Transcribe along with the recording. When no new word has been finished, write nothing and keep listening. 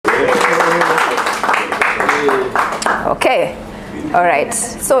Okay, all right.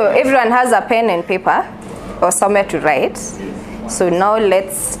 So everyone has a pen and paper or somewhere to write. So now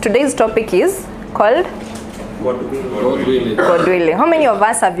today's topic is called God willing. God willing. How many of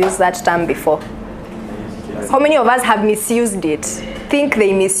us have used that term before? How many of us have misused it? Think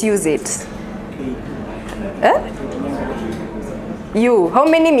they misuse it? You, how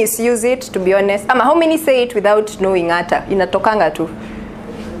many misuse it, to be honest? How many say it without knowing hata? Inatokanga tu.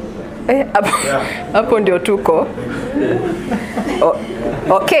 Hapo ndio tuko.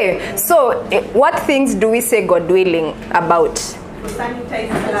 Okay, so what things do we say God willing about?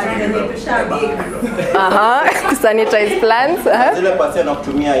 Sanitize plants. Zile pasi na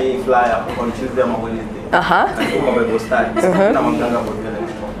kutumia hii flyer on Tuesday ama Wednesday. Kwa Bible study. Na mganga God willing.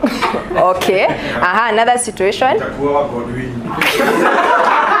 Okay. Another situation. Itakuwa God willing.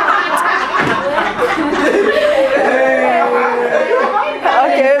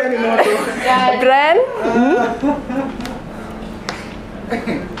 Okay. Brian?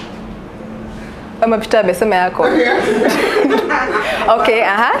 Amepita amesema yako. Okay,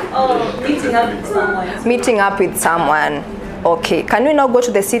 meeting up with someone. Okay, can we now go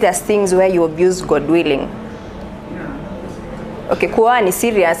to the serious things where you abuse God willing? Okay, kuwa ni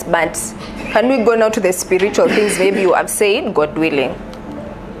serious, but can we go now to the spiritual things maybe you have said God willing?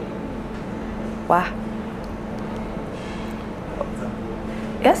 Wow.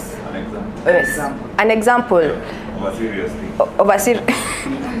 Yes? An example. Of a serious thing. Of a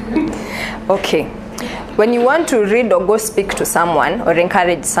Okay. When you want to read or go speak to someone or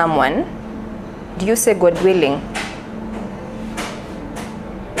encourage someone, do you say God willing?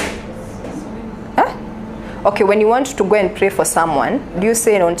 Okay, when you want to go and pray for someone, do you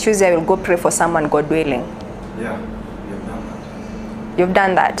say on Tuesday I will go pray for someone, God willing? Yeah, You've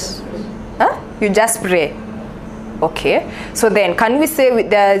done that? You just pray. Okay. So then, can we say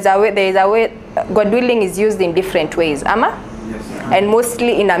there is a way God willing is used in different ways, Ama? Yes. And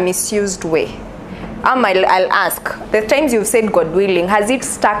mostly in a misused way. I'll ask, the times you've said God willing, has it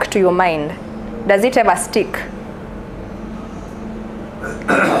stuck to your mind? Does it ever stick?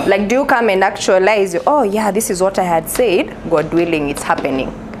 Like, do you come and actualize, oh yeah, this is what I had said, God willing, it's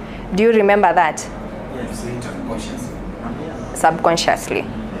happening. Do you remember that? Yes. Subconsciously.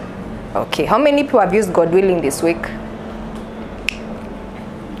 Okay, how many people have used God willing this week?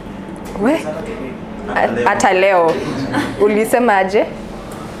 We? Hata leo. Ulisema aje?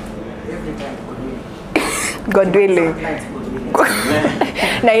 God willing.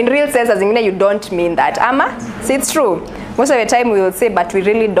 Now in real sense, as in you don't mean that. Ama? See, it's true. Most of the time we will say, but we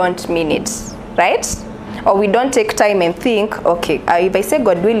really don't mean it. Right? Or we don't take time and think, okay, if I say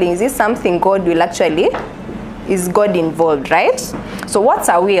God willing, is this something God will actually, is God involved, right? So what's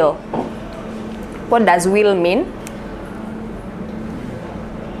a will? What does will mean?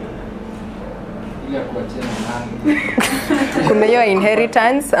 Kuna your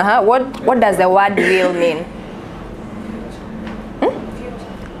inheritance. What does the word will mean?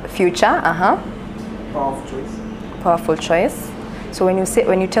 Future. Powerful choice. Powerful choice. So when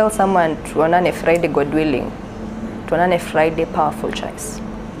you tell someone tuonane Friday, God willing, tuonane Friday, powerful choice.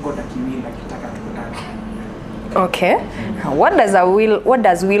 Okay. What does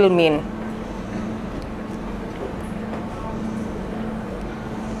will mean?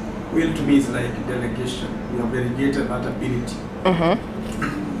 Will to me is like delegation. We have delegated that ability.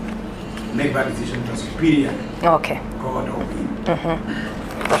 Make that decision to superior. Okay. God or we.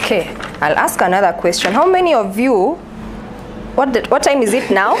 Okay. I'll ask another question. How many of you? What time is it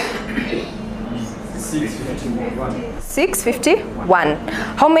now? 6:51. 6:51.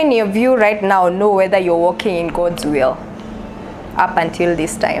 How many of you right now know whether you're walking in God's will up until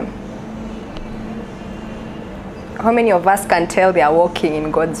this time? How many of us can tell they are walking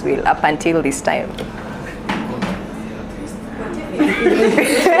in God's will up until this time?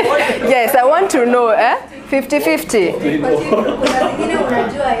 Yes, I want to know, 50-50.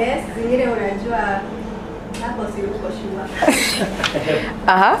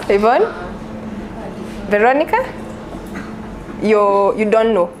 Yvonne? Veronica? You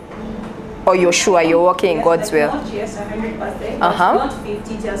don't know? Or you're sure you're walking in God's will? Not yes, 100%. Not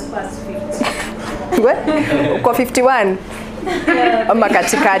 50, just past 50. Uko 51? Ama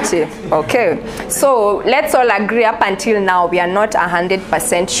katikati. Okay. So let's all agree up until now we are not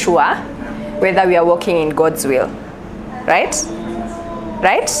 100% sure whether we are walking in God's will. Right?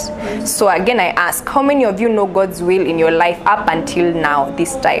 Right? So again I ask, how many of you know God's will in your life up until now,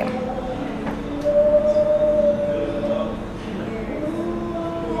 this time?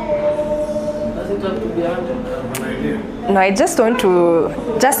 No, I just want to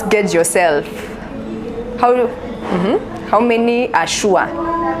gauge yourself. How many are sure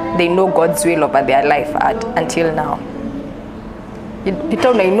they know God's will over their life until now?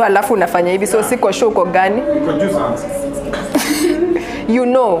 Peter unainua alafu unafanya hivi, so siko sure uko gani. Iko juu sana. You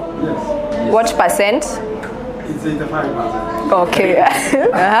know Yes. what percent? It's 85%. Okay.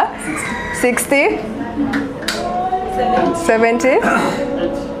 60, 70,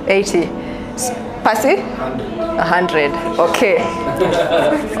 80. Pasi? 100. Okay.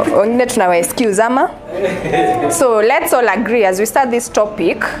 Wengine tunawa excuse ama? So let's all agree as we start this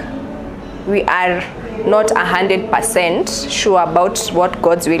topic, we are not 100% sure about what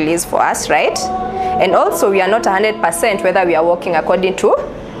God's will is for us, right? And also we are not 100% whether we are walking according to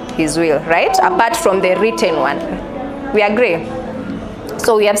His will, right? Apart from the written one. We agree?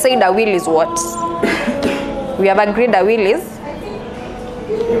 So we have said our will is what? We have agreed our will is?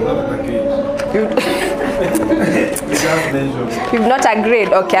 You're not agreed. You just mentioned. We've not agreed.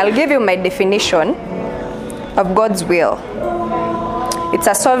 Okay, I'll give you my definition of God's will. It's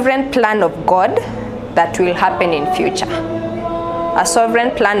a sovereign plan of God that will happen in future. A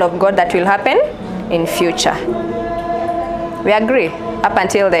sovereign plan of God that will happen in future. We agree up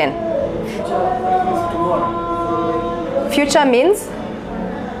until then. Future means?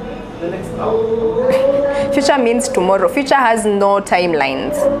 Future means tomorrow. Future has no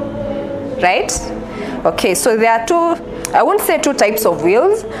timelines. Right? Okay, so there are two, I won't say two types of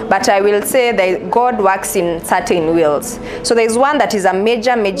wills, but I will say that God works in certain wills. So there is one that is a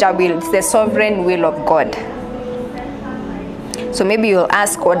major will. It's the sovereign will of God. So maybe you'll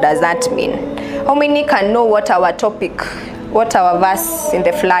ask, what does that mean? How many can know what our topic, what our verse in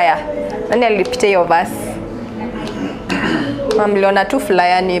the flyer? Nani alipitia your verse? Mliona tu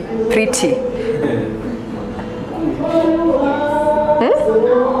flyer ni pretty.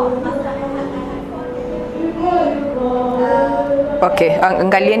 Okay,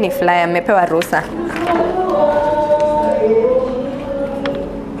 angalieni flyer, mmepewa ruhusa.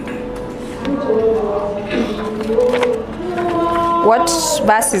 What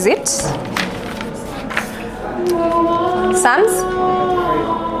verse is it? Psalms?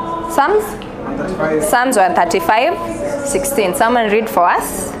 Psalms? 35. Psalms 135, 16. Someone read for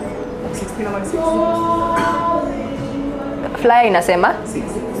us. 16 or 16? Flyer inasema?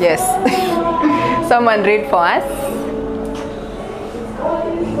 Yes. Someone read for us.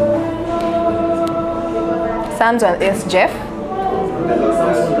 Psalms 1, yes, Jeff. The Lord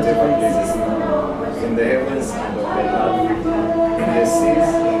does whatever pleases him in the heavens and on the earth, in the seas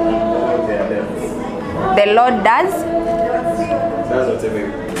and all their depths. The Lord does? Does whatever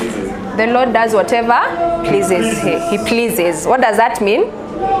pleases him. The Lord does whatever pleases him. He pleases. What does that mean?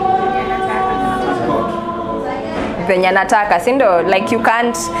 Venye anataka, sindo? Like you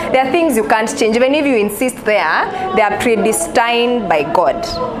can't, there are things you can't change. Even if you insist they are predestined by God,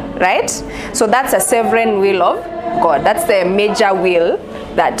 right? So that's a sovereign will of God. That's the major will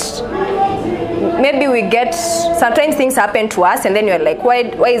that maybe we get, sometimes things happen to us and then you're like, why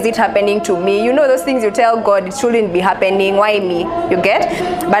is it happening to me? You know those things you tell God, it shouldn't be happening, why me? You get?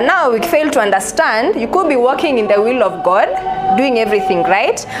 But now we fail to understand, you could be walking in the will of God, doing everything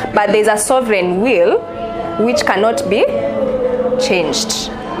right, but there's a sovereign will which cannot be changed,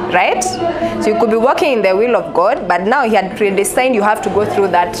 right? So you could be walking in the will of God, but now He had predestined you have to go through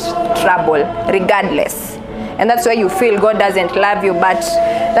that trouble regardless. And that's why you feel God doesn't love you, but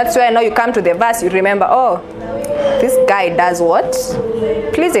that's why now you come to the verse, you remember, oh, this guy does what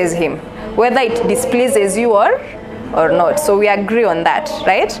pleases Him, whether it displeases you or not. So we agree on that,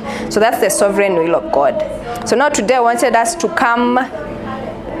 right? So that's the sovereign will of God. So now today I wanted us to come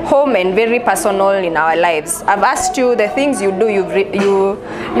home and very personal in our lives. I've asked you the things you do,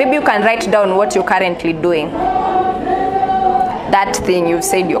 maybe you can write down what you're currently doing. That thing you've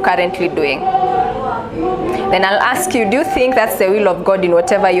said you're currently doing. Then I'll ask you, do you think that's the will of God in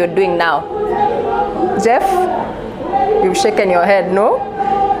whatever you're doing now? Jeff? You've shaken your head, no?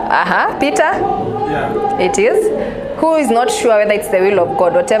 Peter? Yeah. It is? Who is not sure whether it's the will of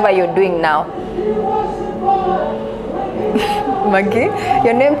God, whatever you're doing now? Maggie?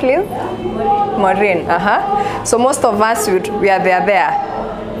 Your name, please? Maureen. So most of us, we are there.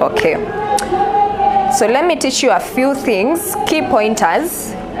 Okay. So let me teach you a few things, key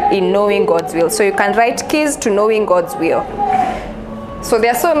pointers in knowing God's will. So you can write keys to knowing God's will. So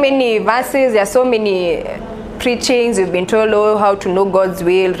there are so many verses, there are so many preachings, you've been told how to know God's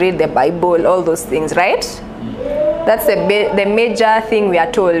will, read the Bible, all those things, right? That's the major thing we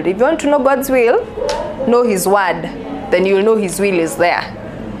are told. If you want to know God's will, know His word, then you'll know His will is there.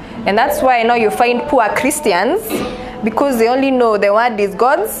 And that's why now you find poor Christians, because they only know the word is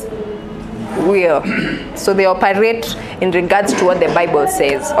God's will. So they operate in regards to what the Bible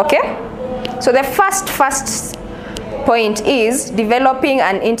says, okay? So the first point is developing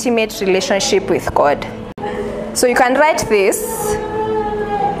an intimate relationship with God. So you can write this.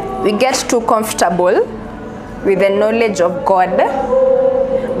 We get too comfortable with the knowledge of God,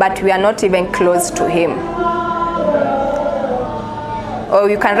 but we are not even close to Him. Or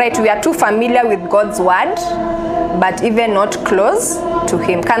you can write, we are too familiar with God's word, but even not close to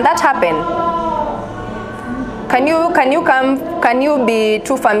Him. Can that happen? Can you be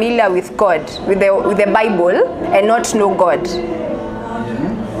too familiar with God, with the Bible, and not know God?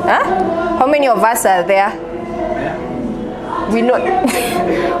 Huh? How many of us are there? We know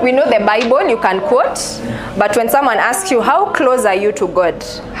we know the Bible, you can quote, but when someone asks you, how close are you to God?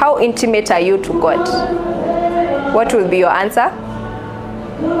 How intimate are you to God? What will be your answer?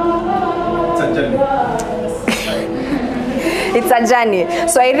 It's a journey. It's a journey.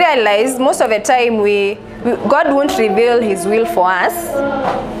 So I realize most of the time God won't reveal His will for us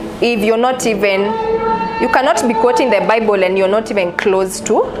if you're not even, you cannot be quoting the Bible and you're not even close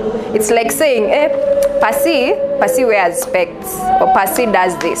to. It's like saying, Percy wears specs, or Percy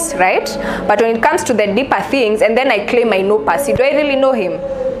does this, right? But when it comes to the deeper things, and then I claim I know Percy, do I really know him?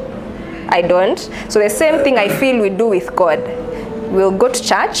 I don't. So the same thing I feel we do with God. We'll go to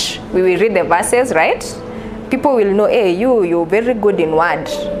church, we will read the verses, right? People will know, hey, you're very good in word.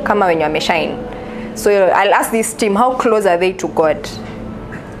 Kama when you're shine. So I'll ask this team, how close are they to God?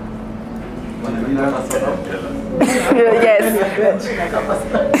 Yes.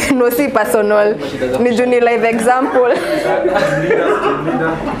 No, see personal. Nijuni live example.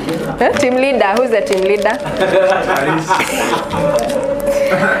 Team leader. Who's the team leader?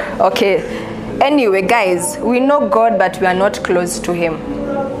 Okay. Anyway, guys, we know God, but we are not close to Him.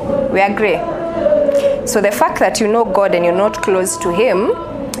 We agree? So the fact that you know God and you're not close to Him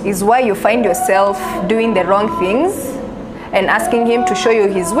is why you find yourself doing the wrong things and asking Him to show you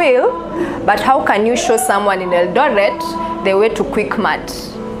His will. But how can you show someone in Eldoret the way to Quickmart,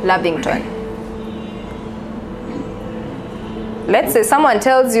 Lavington? Let's say someone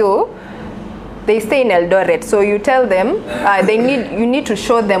tells you they stay in Eldoret, so you tell them you need to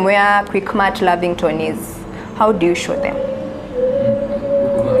show them where Quickmart, Lavington is. How do you show them?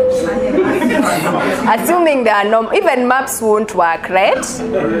 Assuming there are no, even maps won't work, right?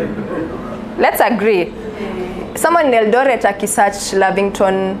 Let's agree. Someone in Eldoret akisearch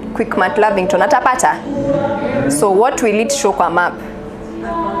Lavington, Quickmart Lavington, atapata. So what will it show kwa map?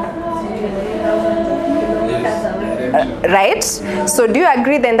 Right? So do you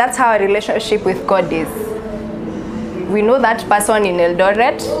agree then that's how our relationship with God is? We know that person in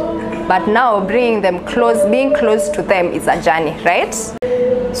Eldoret, but now being close to them is a journey, right?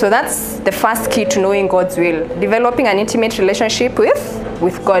 So that's the first key to knowing God's will. Developing an intimate relationship with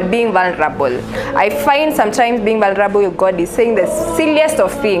God, being vulnerable. I find sometimes being vulnerable with God is saying the silliest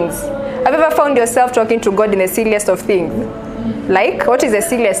of things. Have you ever found yourself talking to God in the silliest of things? Like, what is the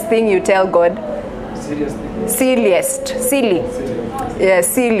silliest thing you tell God? Silliest. Silly. Yeah,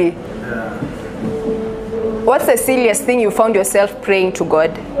 silly. What's the silliest thing you found yourself praying to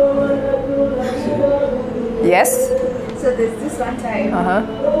God? Yes? So there's this one time,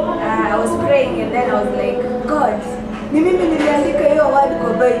 I was praying and then I was like, God, mimi niliandika hiyo word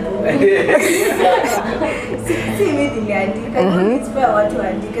kwa Bible. Si mimi niliandika, God inspire watu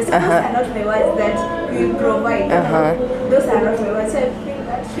waandike. So those are not my words that you will provide. Those are not my words. So I feel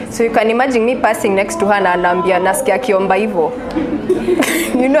that. So you can imagine me passing next to her na anambia nasikia kiomba hivyo.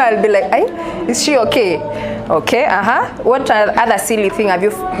 You know, I'll be like, is she okay? Okay, What other silly thing have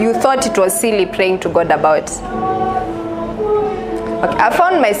you thought it was silly praying to God about? Okay, I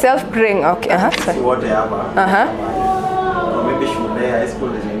found myself praying. Okay, sorry. What maybe should they high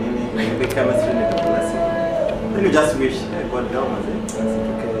school is maybe chemistry need a blessing. Then you just wish God help us.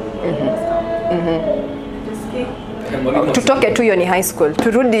 Tutoke tu hiyo ni high school.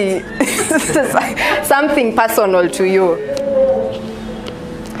 Turudi something personal to you.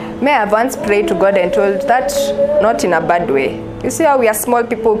 May I have once prayed to God and told that not in a bad way. You see how we are small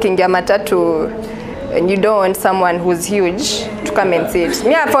people ukiingia matatu and you don't want someone who's huge to come and sit.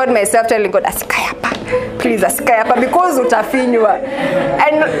 Me, I found myself telling God, asikai hapa. Please asikai hapa because utafinywa.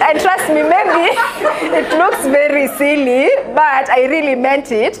 And trust me, maybe it looks very silly, but I really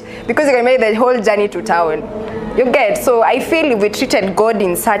meant it because you can make the whole journey to town. You get? So I feel if we treated God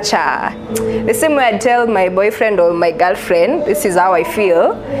in such a, the same way I tell my boyfriend or my girlfriend, this is how I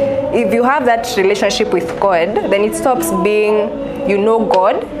feel. If you have that relationship with God, then it stops being, you know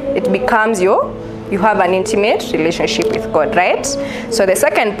God, it becomes you have an intimate relationship with God, right? So the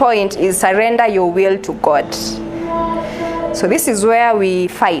second point is surrender your will to God. So this is where we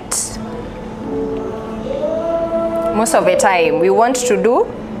fight. Most of the time, we want to do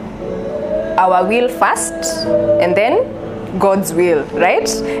our will first, and then God's will, right?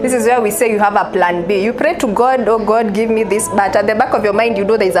 This is where we say you have a plan B. You pray to God, oh God, give me this, but at the back of your mind, you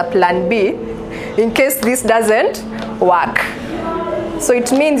know there is a plan B in case this doesn't work. So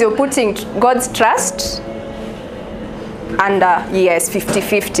it means you're putting God's trust under, yes,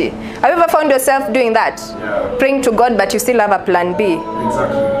 50-50. Have you ever found yourself doing that? Yeah. Praying to God, but you still have a plan B,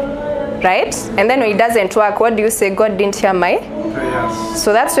 Exactly. right? And then when it doesn't work, what do you say? God didn't hear my? Prayers.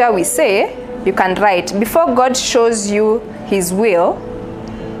 So that's where we say, you can write, before God shows you his will,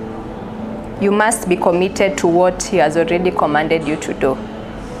 you must be committed to what he has already commanded you to do.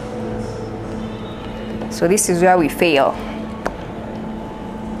 So this is where we fail.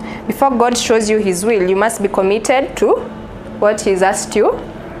 Before God shows you his will, you must be committed to what he's asked you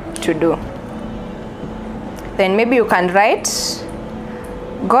to do. Then maybe you can write,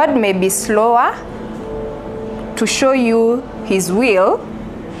 God may be slower to show you his will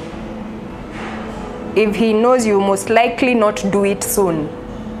if he knows you most likely not do it soon.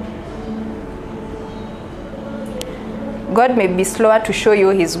 God may be slower to show you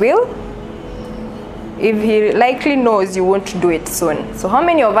his will if he likely knows you won't do it soon. So how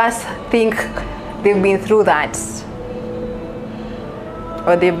many of us think they've been through that?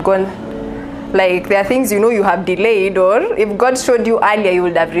 Or they've gone, like there are things you know you have delayed, or if God showed you earlier you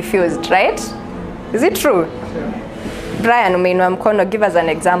would have refused, right? Is it true? Sure. Brian umeinua mkono, give us an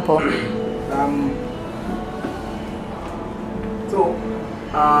example. So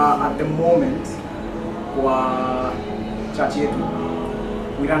at the moment kwa church yetu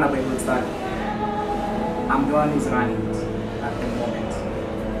we run a Bible study. I'm the one who's running it at the moment.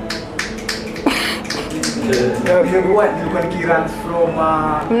 Nilikuwa nikirun from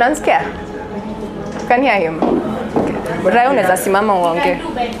Mnansikia? Can you hear him? Brian unaweza simama uongee.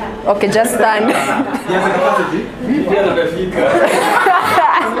 Okay, just stand. He has a capacity. Pia amefika.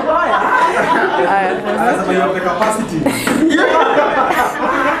 Anasema you have the capacity.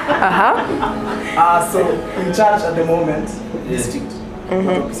 so in church at the moment, district.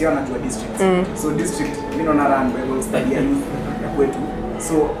 Sio wanajua district. So district, mimi naona run Bible study ya youth ya kwetu.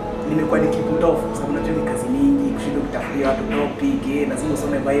 So nimekuwa nikiput off kwa sababu najua ni kazi mingi, kushinda kutafutia watu topic, lazima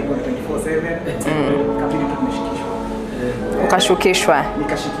usome Bible 24/7. Kabidi tumeshikishwa. Ukashukishwa.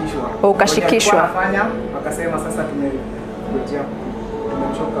 Nikashikishwa. Ukashikishwa. Wakafanya, wakasema sasa tumechoka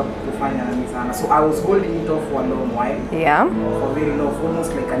kufanya nini sana. So I was holding it off for a long while. Yeah. For very long,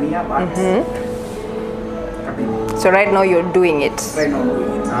 almost like a year, but So right now you're doing it. right now I'm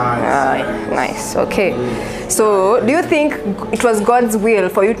doing it. Nice. Okay. So do you think it was God's will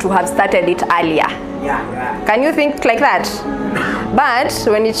for you to have started it earlier? Yeah. Can you think like that? But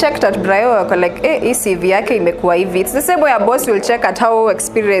when you checked at Brayo, wako like, hii CV yake imekuwa hivi. It's the same way a boss will check at how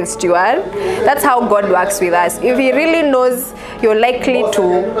experienced you are. That's how God works with us. If he really knows you're likely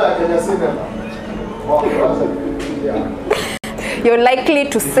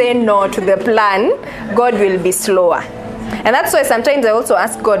to say no to the plan, God will be slower. And that's why sometimes I also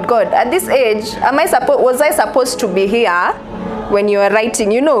ask God, at this age, was I supposed to be here when you are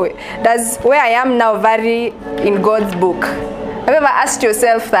writing? You know, does where I am now vary in God's book? Have you ever asked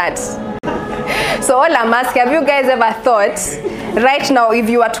yourself that? So all I'm asking, have you guys ever thought, right now, if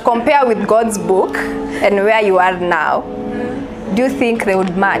you were to compare with God's book and where you are now, do you think they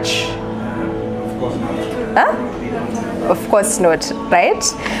would match? Of course not. Huh? Of course not, right?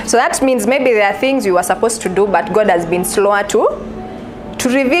 So that means maybe there are things you were supposed to do, but God has been slower to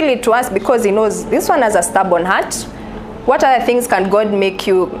reveal it to us because he knows this one has a stubborn heart. What other things can God make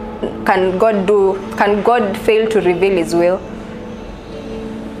you, can God do, can God fail to reveal his will?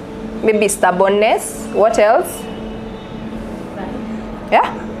 Maybe stubbornness. What else?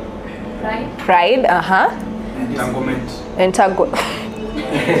 Yeah? Pride, Entanglement.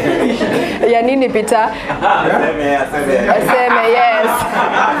 Ya nini Peter? Aseme, yes.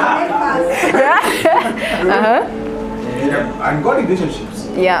 And God relationships.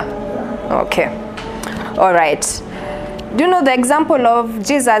 Yeah. Okay. All right. Do you know the example of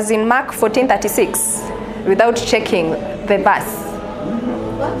Jesus in Mark 14:36 without checking the verse?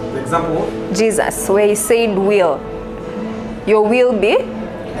 The example. Jesus, where he said, "Will your will be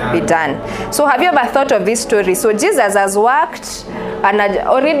done." So have you ever thought of this story? So Jesus has worked, and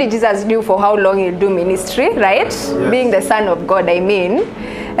already Jesus knew for how long he'll do ministry, right? Yes. Being the Son of God, I mean.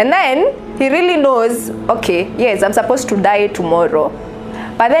 And then he really knows, okay, yes, I'm supposed to die tomorrow.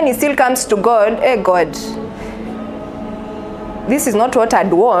 But then he still comes to God, hey God, this is not what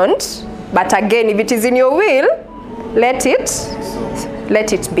I'd want, but again, if it is in your will, let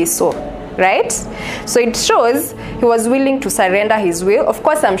it be so. Right? So it shows he was willing to surrender his will. Of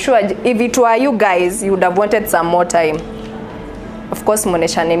course, I'm sure if it were you guys, you would have wanted some more time. Of course,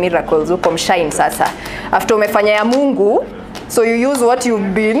 moneshane miracles, uko mshine sasa. After umefanya ya Mungu, So you use what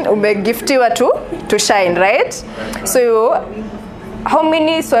you've been umegiftiwa to shine, right? So how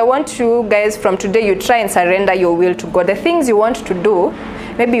many, so I want you guys from today, you try and surrender your will to God. The things you want to do,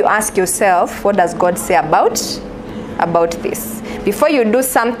 maybe you ask yourself, what does God say about this? Before you do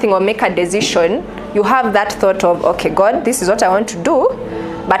something or make a decision, you have that thought of, okay, God, this is what I want to do.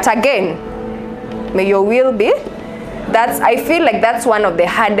 But again, may your will be. I feel like that's one of the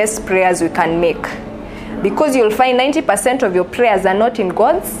hardest prayers we can make. Because you'll find 90% of your prayers are not in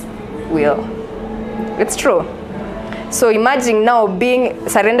God's will. It's true. So imagine now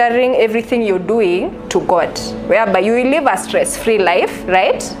surrendering everything you're doing to God, whereby you will live a stress-free life,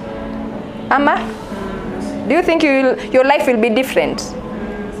 right? Amma, do you think your life will be different?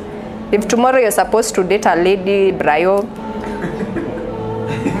 If tomorrow you're supposed to date a lady, Brayo,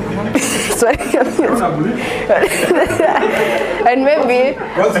 sorry, and maybe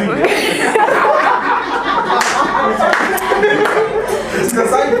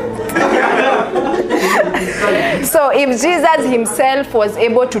so if Jesus himself was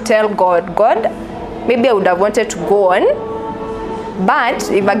able to tell God, maybe I would have wanted to go on, but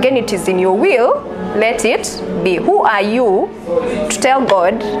if again it is in your will, let it be. Who are you to tell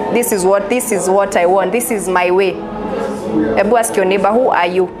God, this is what I want, this is my way? Ebu ask your neighbor, who are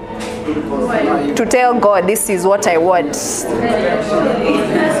you to tell God, this is what I want?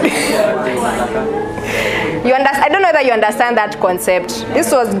 I don't know whether you understand that concept.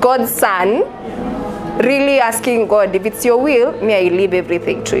 This was God's son really asking God, if it's your will, may I leave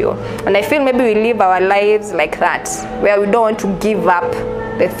everything to you. And I feel maybe we live our lives like that, where we don't want to give up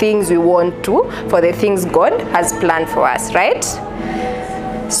the things we want to for the things God has planned for us, right?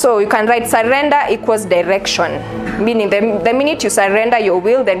 So you can write surrender equals direction, meaning the minute you surrender your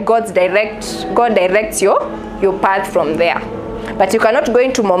will, then God directs your path from there. But you cannot go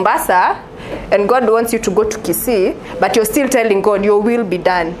into Mombasa and God wants you to go to Kisii, but you're still telling God your will be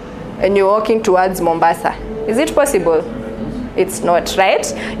done, and you're walking towards Mombasa. Is it possible? It's not, right?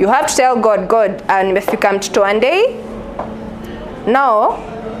 You have to tell God, and if you come to Toandei, now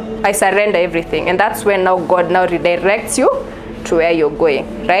I surrender everything. And that's when now God now redirects you to where you're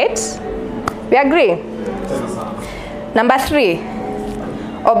going, right? We agree? Number 3,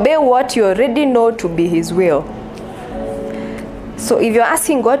 obey what you already know to be his will. So if you're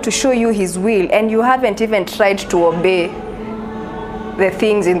asking God to show you his will and you haven't even tried to obey the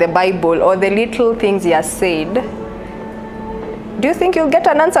things in the Bible or the little things he has said, do you think you'll get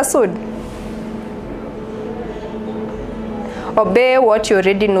an answer soon? Obey what you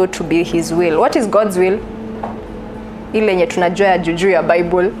already know to be his will. What is God's will? Ile yenye tunajua ya juju ya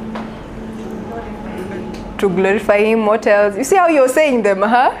Bible. To glorify him. What else? You see how you're saying them,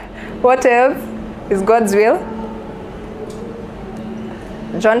 huh? What else is God's will?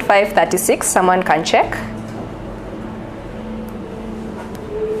 John 5:36, someone can check.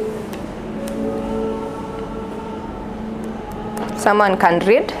 Someone can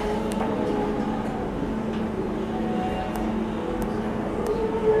read.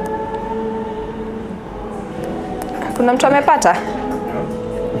 Kuna mtu amepata?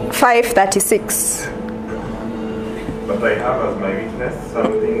 5:36. But I have as my witness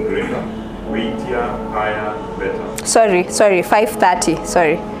something greater, weightier, higher, better. Sorry, 5:30,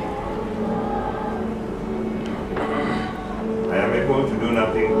 sorry. I am able to do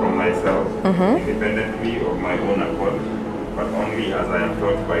nothing from myself, independently of my own accord, but only as I am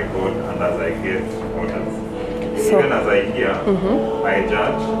taught by God and as I get orders. So, even as I hear, I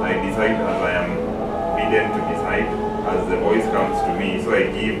judge, I decide as I am bidden to decide, as the voice comes to me, so I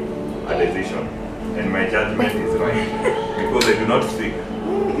give a decision. And my judgment is right, because I do not speak.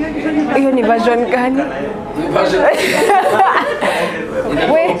 Hiyo ni version gani?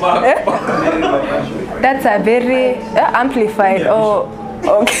 Wait, that's a very amplified. Oh,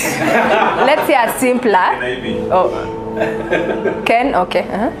 okay. Let's say a simpler. Oh, Ken, okay.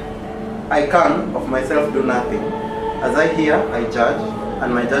 I can of myself do nothing. As I hear, I judge,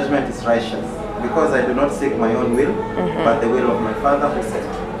 and my judgment is righteous, because I do not seek my own will, but the will of my Father who sent me.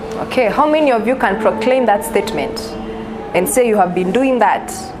 Okay, how many of you can proclaim that statement and say you have been doing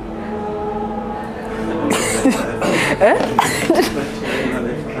that?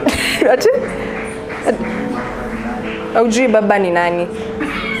 Aujui baba ni nani?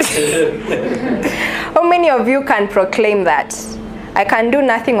 How many of you can proclaim that? I can do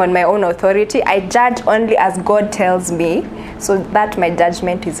nothing on my own authority. I judge only as God tells me, so that my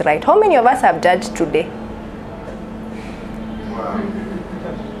judgment is right. How many of us have judged today?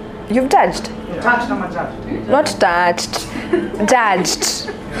 You've judged? Touched, I'm a judge. Not touched. Judged.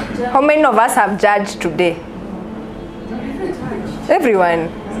 How many of us have judged today? Everyone.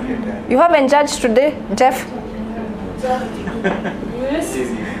 You haven't judged today, Jeff?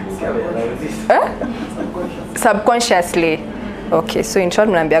 Subconsciously. Okay, so in short,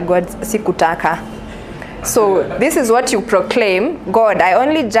 mnaambia God sikutaka. So this is what you proclaim. God, I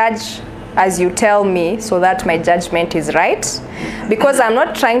only judge as you tell me, so that my judgment is right. Because I'm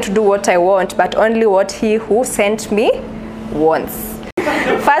not trying to do what I want, but only what he who sent me wants.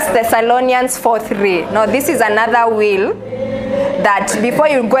 1 Thessalonians 4:3. Now this is another will that before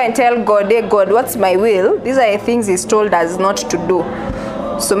you go and tell God, hey God, what's my will? These are the things he's told us not to do.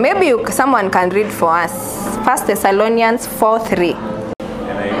 So maybe someone can read for us. 1 Thessalonians 4:3.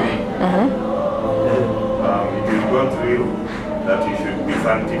 It is God's will that you should be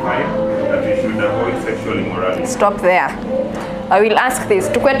sanctified, that you should avoid sexual immorality. Stop there. I will ask this.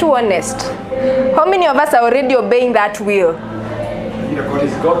 To be too honest, how many of us are already obeying that will? It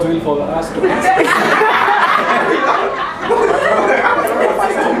is God's will for us to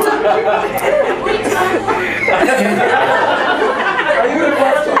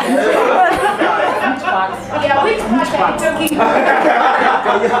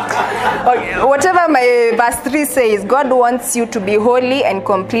Okay, whatever my verse 3 says, God wants you to be holy and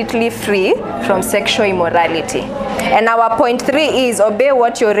completely free from sexual immorality. And our point 3 is obey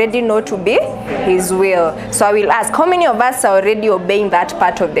what you already know to be his will. So I will ask, how many of us are already obeying that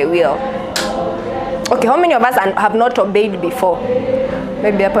part of the will? Okay, how many of us have not obeyed before?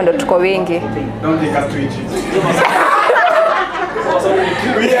 Maybe hapo ndo tuko wengi. don't take us to Egypt.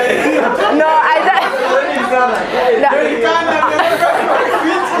 No, I don't.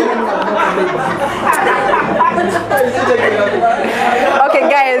 Okay,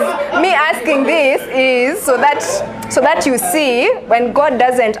 guys, me asking this is so that you see when God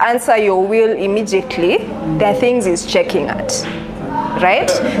doesn't answer your will immediately, there are things he's checking at. Right?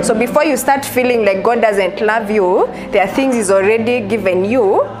 So before you start feeling like God doesn't love you, there are things he's already given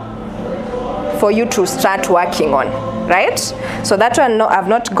you for you to start working on. Right? So that one, no, I've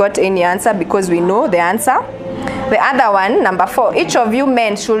not got any answer because we know the answer. The other one, number 4, each of you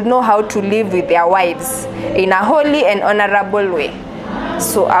men should know how to live with their wives in a holy and honorable way.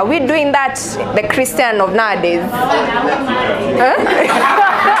 So are we doing that, the Christian of nowadays?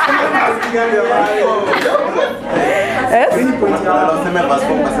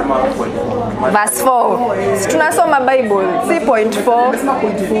 Verse 4. Tunasoma Bible. See point 4.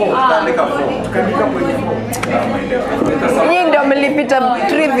 Nyinyi ndio mlipita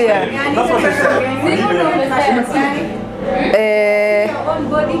trivia.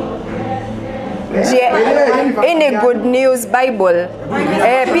 Any good news Bible.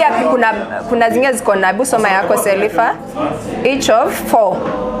 Pia kuna zingine ziko na hebu soma yako Selifa. Each of 4.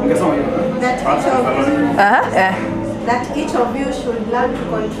 That each of you should learn to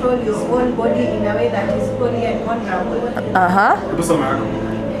control your own body in a way that is holy and honorable.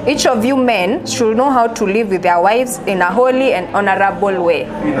 Each of you men should know how to live with their wives in a holy and honorable way.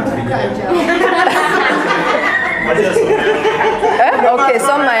 Okay,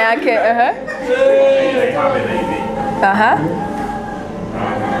 soma yake.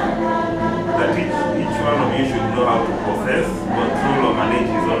 That each one of you should know how to possess, control, or manage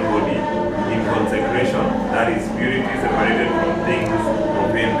his own body in consecration, that is purity, separated from things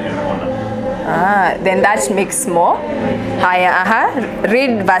profane and honor. Then that makes more.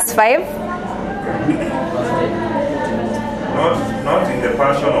 Read verse 5. Not in the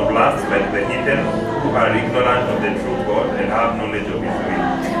passion of lust like the heathen, who are ignorant of the true God and have knowledge of his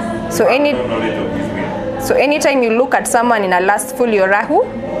will. So knowledge of his will. So anytime you look at someone in a lustful, you're a who?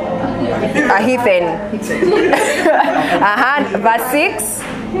 A heathen. Verse 6.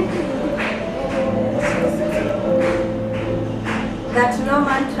 That no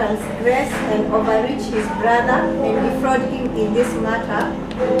man transgress and overreach his brother and defraud him in this matter,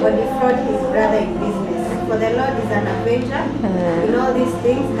 or defraud his brother in business. For the Lord is an avenger in all these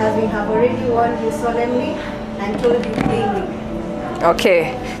things, as we have already warned you solemnly and told you plainly.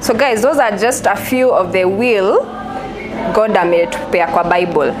 Okay, so guys, those are just a few of the will God ametupea kwa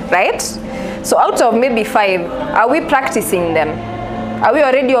Bible, right? So out of maybe 5, are we practicing them? Are we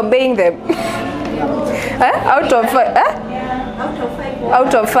already obeying them? Out of 5?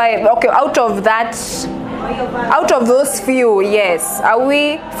 Out of 5. Okay, out of that, out of those few, yes. Are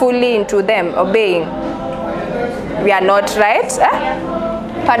we fully into them, obeying? We are not, right?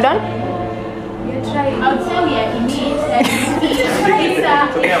 Pardon? I would say we are in it.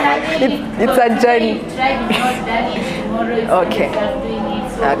 It's a journey. Okay.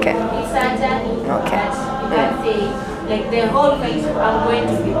 Okay. It's a journey. Okay. You can't say, like, the whole thing are going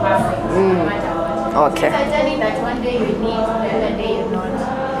to be perfect, no matter what. Okay. It's a journey that one day you need, the other day you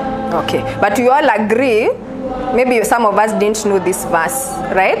not. Okay. But you all agree, maybe some of us didn't know this verse,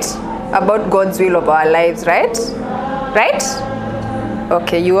 right? About God's will of our lives, right? Right?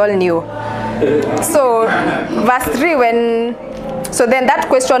 Okay, you all knew. So, verse 3, so then that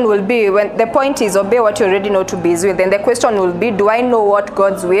question will be, when the point is obey what you already know to be his will, then the question will be, do I know what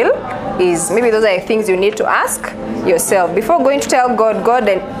God's will is? Maybe those are the things you need to ask yourself. Before going to tell God, God,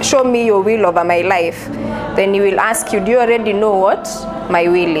 and show me your will over my life, then he will ask you, do you already know what my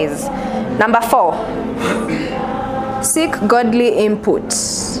will is? Number 4, seek godly input.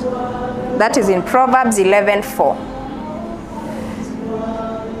 That is in Proverbs 11:4.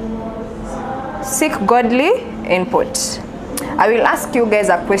 Seek godly input. I will ask you guys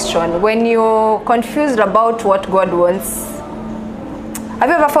a question. When you're confused about what God wants, have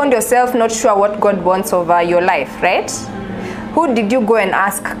you ever found yourself not sure what God wants over your life, right? Who did you go and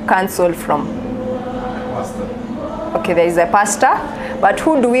ask counsel from? Pastor. Okay, there is a pastor, but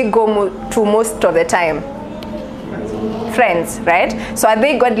who do we go to most of the time? Friends, right? So are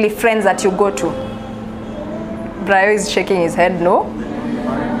they godly friends that you go to? Brian is shaking his head, no?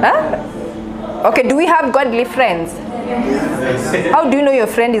 Huh? Okay, do we have godly friends? Yes. How do you know your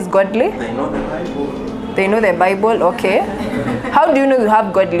friend is godly? They know the Bible. They know the Bible, okay. How do you know you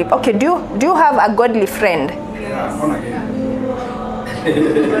have godly? Okay, do you have a godly friend? Yeah, born again.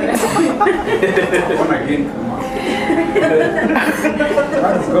 Born again, come on.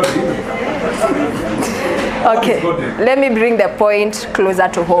 That is God even. Okay, let me bring the point closer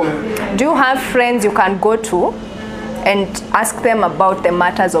to home. Do you have friends you can go to and ask them about the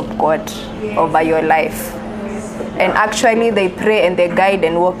matters of God over your life? And actually they pray and they guide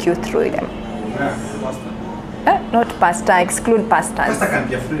and walk you through them. Yeah, pastor. Not pastor, exclude pastors. Pastor can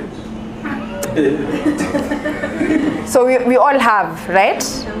be afraid. So we all have, right?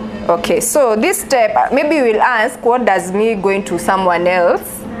 Okay, so this step, maybe we'll ask, what does me going to someone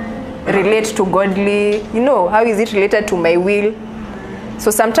else relate to godly? You know, how is it related to my will?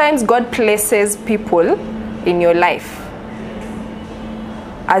 So sometimes God places people in your life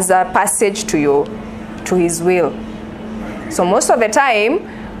as a passage to his will. So most of the time,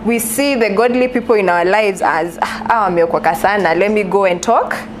 we see the godly people in our lives as, let me go and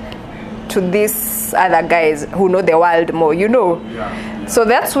talk to these other guys who know the world more, you know. Yeah. So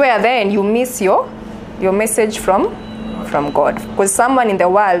that's where then you miss your message from God. Because someone in the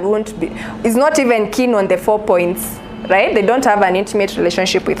world is not even keen on the 4 points, right? They don't have an intimate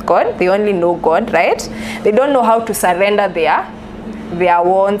relationship with God. They only know God, right? They don't know how to surrender their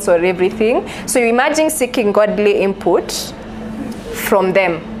wants or everything. So you imagine seeking godly input from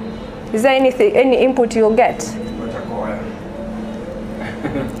them. Is there any input you'll get?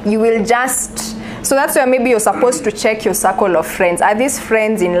 You will just, so that's where maybe you're supposed to check your circle of friends. Are these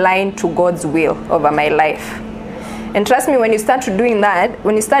friends in line to God's will over my life? And trust me, when you start doing that,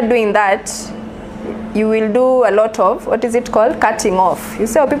 you will do a lot of, what is it called? Cutting off. You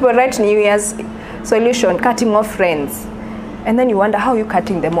see how people write New Year's solution, cutting off friends. And then you wonder how you're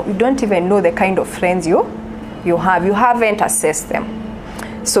cutting them off. You don't even know the kind of friends you have. You haven't assessed them.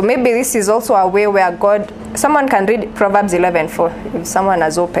 So maybe this is also a way where God, someone can read Proverbs 11:4 if someone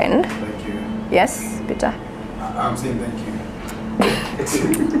has opened. Thank you. Yes, Peter? I'm saying thank you.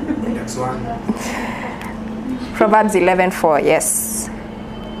 Next one. Proverbs 11:4, yes.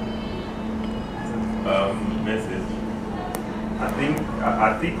 Message. I think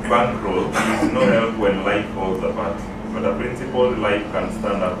a thick bankroll is no help when life falls apart, but a principled life can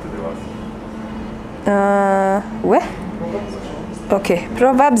stand up to the worst. Where? Okay,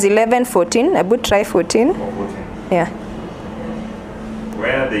 Proverbs 11:14. I would try 14. Or 14. Yeah.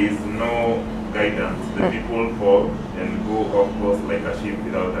 Where there is no guidance, the people fall and go off course like a sheep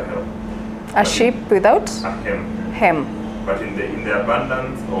without a help. A sheep without A hem. hem. But in the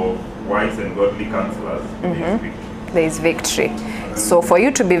abundance of wise and godly counselors, there is victory. There is victory. So for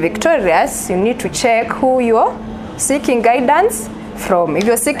you to be victorious, you need to check who you're seeking guidance from. If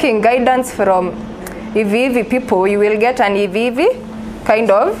you're seeking guidance from Ivi people, you will get an Ivi kind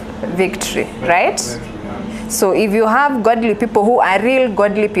of victory, right? So if you have godly people who are real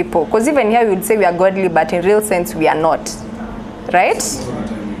godly people, because even here we would say we are godly, but in real sense we are not, right?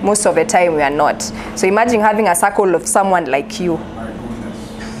 Most of the time we are not. So imagine having a circle of someone like you.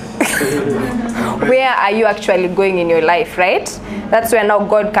 Where are you actually going in your life, right? That's where now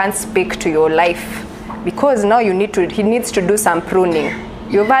God can speak to your life, because now he needs to do some pruning.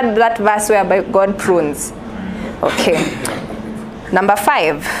 You've heard that verse where God prunes. Okay. Number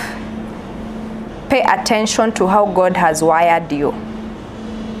 5. Pay attention to how God has wired you.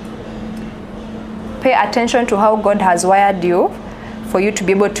 Pay attention to how God has wired you for you to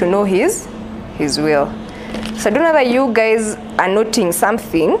be able to know his will. So I don't know that you guys are noting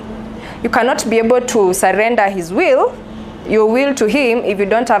something. You cannot be able to surrender his will, your will to him, if you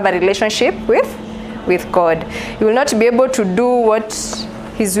don't have a relationship with with God. You will not be able to do what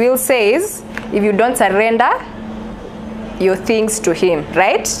his will says if you don't surrender your things to him,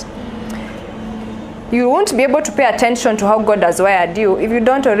 right? You won't be able to pay attention to how God has wired you if you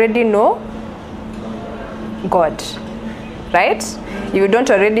don't already know God, right? You don't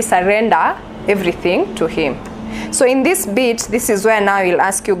already surrender everything to him. So in this bit, this is where now I'll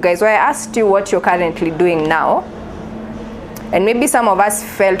ask you guys, where I asked you what you're currently doing now. And maybe some of us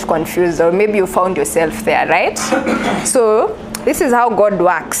felt confused, or maybe you found yourself there, right? So this is how God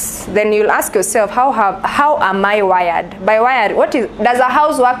works. Then you'll ask yourself, how am I wired? By wired, does a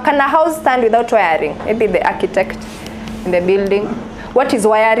house work? Can a house stand without wiring? Maybe the architect in the building. What is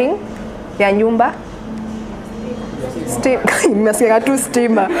wiring? Ya nyumba?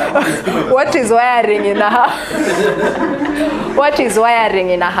 Steamer. What is wiring in a house? What is wiring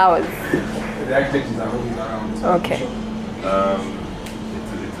in a house? The architect is always around. Okay.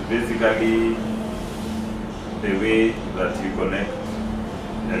 It's basically the way that you connect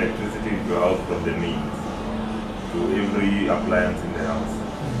electricity to your house from the means to every appliance in the house.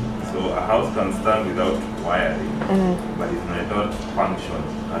 So a house can stand without wiring, but it may not function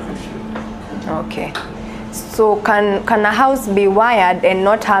as it should. Okay. So can a house be wired and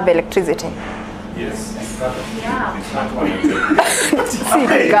not have electricity? Yes. Yeah. It's not connected.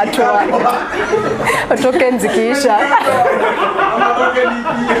 Token zikiisha.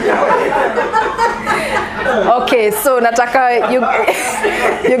 Okay, so nataka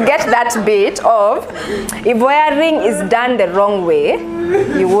you get that bit of, if wiring is done the wrong way,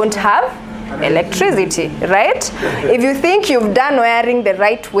 you won't have electricity, right? If you think you've done wiring the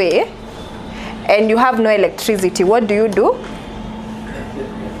right way and you have no electricity, what do?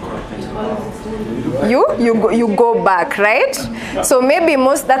 You go back, right? So maybe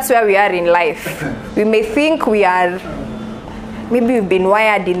that's where we are in life. We may think maybe we've been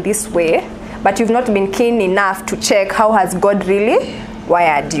wired in this way, but you've not been keen enough to check how has God really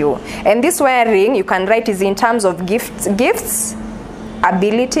wired you. And this wiring, you can write, is in terms of gifts,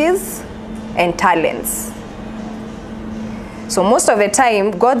 abilities, and talents. So most of the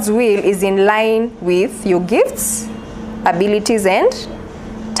time, God's will is in line with your gifts, abilities, and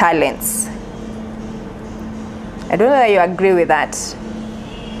talents. I don't know whether you agree with that.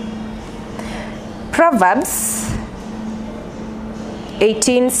 Proverbs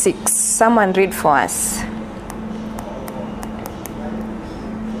 18:6. Someone read for us.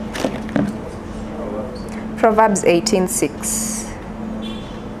 Proverbs 18:6.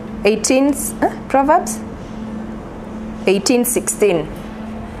 Proverbs 18:16.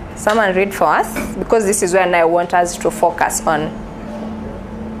 Someone read for us, because this is when I want us to focus on.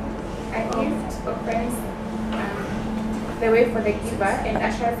 A gift opens the way for the giver and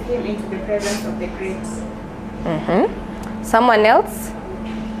ushers him into the presence of the great. Someone else?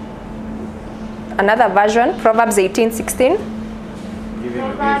 Another version, Proverbs 18:16. Giving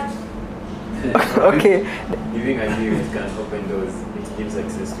a Proverbs. gift. Okay. Giving a gift can open doors. It gives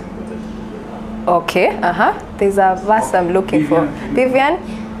access to important people. Okay. There's a verse I'm looking for. Vivian?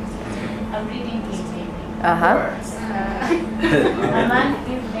 I'm reading KJV. Uh-huh. A man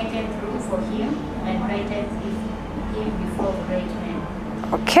gives naked room for him and writeth him before great men.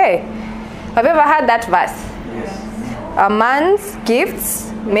 Okay. Have you ever heard that verse? A man's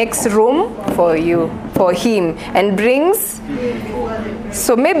gifts makes room for him, and brings.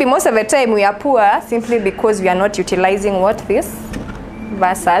 So maybe most of the time we are poor simply because we are not utilizing what this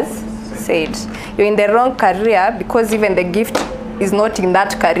verse has said. You're in the wrong career because even the gift is not in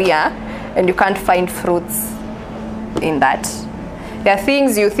that career, and you can't find fruits in that. There are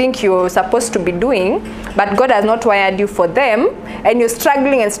things you think you're supposed to be doing, but God has not wired you for them, and you're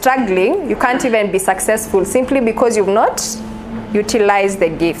struggling and struggling. You can't even be successful simply because you've not utilized the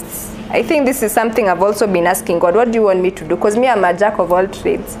gifts. I think this is something I've also been asking God, what do you want me to do? Because me, I'm a jack of all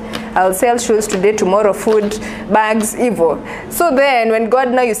trades. I'll sell shoes today, tomorrow food, bags, evil. So then when God,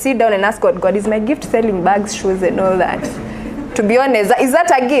 now you sit down and ask God, God, is my gift selling bags, shoes, and all that? To be honest, is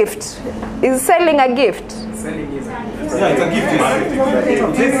that a gift? Is selling a gift? Selling is Yeah, it's a gift.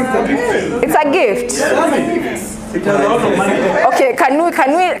 It's a gift. It has a lot of money. Okay,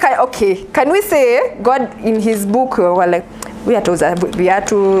 can we say God in his book, well, like, we are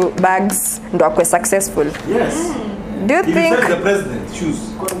to bags ndo akwe successful? Yes. Do you If think you the president,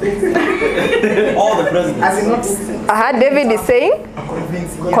 choose. All the presidents. as in not David is saying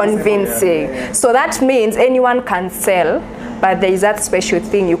convincing. convincing? So that means anyone can sell, but there is that special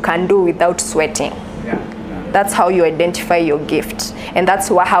thing you can do without sweating. That's how you identify your gift, and that's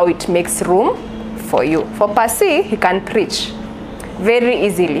how it makes room for you. For Percy, he can preach very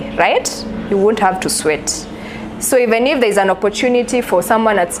easily, right? You won't have to sweat. So even if there's an opportunity for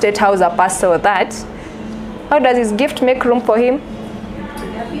someone at State House, a pastor or that, How does his gift make room for him?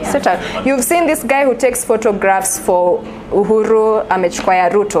 Settle. You've seen this guy who takes photographs for Uhuru amechukua ya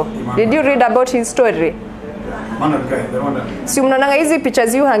Ruto. Did you read about his story? Si mnaonanga hizi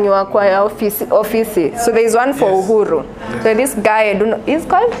pictures you hangiwa kwa office. So there is one for Uhuru. So this guy, I don't know, he's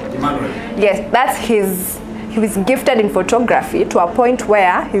called? Emmanuel. Yes, that's he was gifted in photography to a point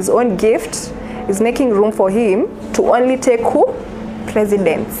where his own gift is making room for him to only take who?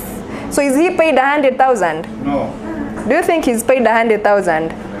 Presidents. So is he paid 100,000? No. Do you think he's paid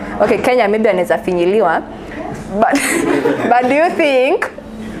 100,000? Okay, Kenya maybe anaweza finyiliwa. But do you think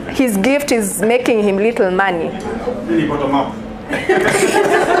his gift is making him little money? Really bottom up. Is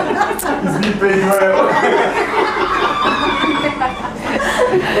he paying well?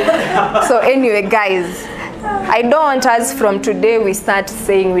 So anyway, guys, I don't want us from today we start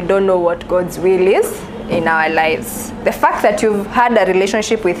saying we don't know what God's will is in our lives. The fact that you've had a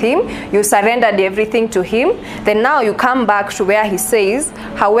relationship with him, you surrendered everything to him, then now you come back to where he says,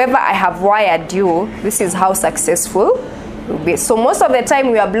 however I have wired you, this is how successful you'll be. So most of the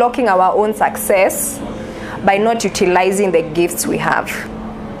time we are blocking our own success by not utilizing the gifts we have.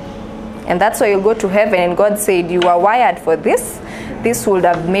 And that's why you go to heaven and God said, you are wired for this. This would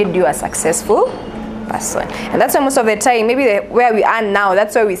have made you a successful person. And that's why most of the time, maybe where we are now,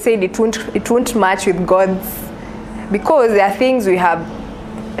 that's why we said it won't match with God's, because there are things we have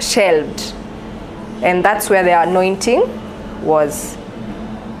shelved. And that's where the anointing was.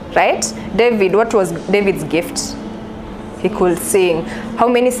 Right? David, what was David's gift? He could sing. How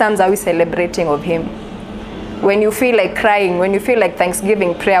many psalms are we celebrating of him? When you feel like crying, when you feel like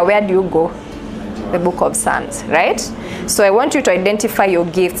Thanksgiving prayer, where do you go? The book of Psalms, right? So I want you to identify your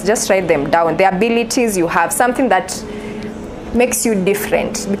gifts. Just write them down. The abilities you have, something that makes you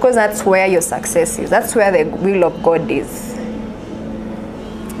different, because that's where your success is. That's where the will of God is.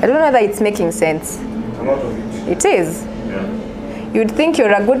 I don't know whether it's making sense. A lot of it. It is. Yeah. You'd think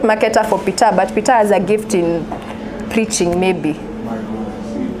you're a good marketer for Peter, but Peter has a gift in preaching, maybe.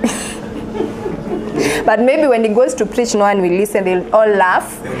 But maybe when he goes to preach, no one will listen. They'll all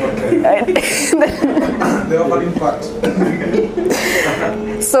laugh. The offering part.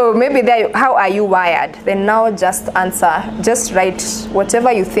 So maybe there, how are you wired? Then now just answer. Just write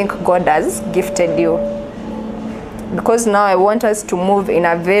whatever you think God has gifted you. Because now I want us to move in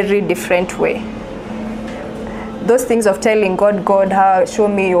a very different way. Those things of telling God, how, show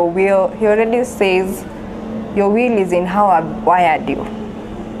me your will. He already says, your will is in how I've wired you.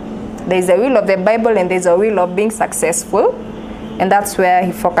 There's a will of the Bible and there's a will of being successful. And that's where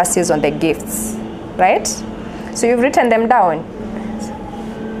he focuses on the gifts. Right? So you've written them down.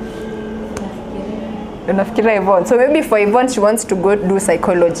 So maybe for Yvonne, she wants to go do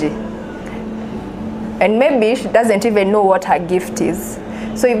psychology. And maybe she doesn't even know what her gift is.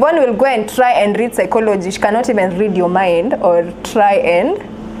 So Yvonne will go and try and read psychology. She cannot even read your mind or try and...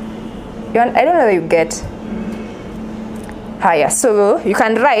 I don't know that you get. So you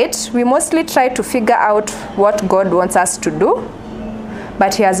can write. We mostly try to figure out what God wants us to do,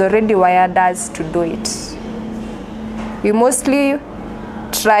 but he has already wired us to do it. We mostly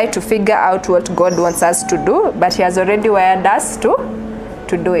try to figure out what God wants us to do, but he has already wired us to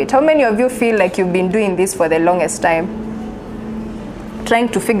do it. How many of you feel like you've been doing this for the longest time? Trying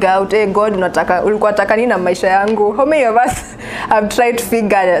to figure out, hey God, ulikuwa taka nini na maisha yangu? How many of us have tried to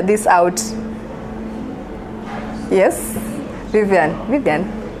figure this out? Yes? Vivian.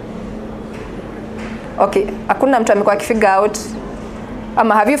 Okay, hakuna mtu amekuwa akifigure out.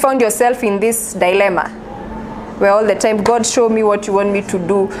 Have you found yourself in this dilemma? Where all the time, God, show me what you want me to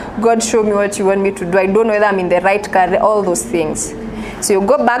do. God, show me what you want me to do. I don't know whether I'm in the right career, all those things. So you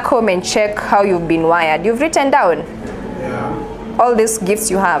go back home and check how you've been wired. You've written down all these gifts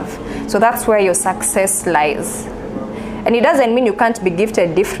you have. So that's where your success lies. And it doesn't mean you can't be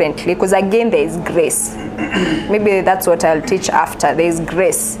gifted differently, because again, there is grace. Maybe that's what I'll teach after. There is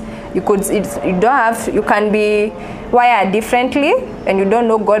grace. You can be wired differently and you don't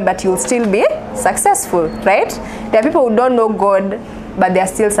know God, but you'll still be successful, right? There are people who don't know God, but they are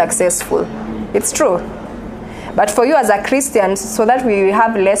still successful. It's true. But for you as a Christian, so that we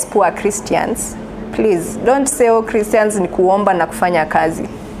have less poor Christians, please don't say, oh, Christians ni kuomba na kufanya kazi.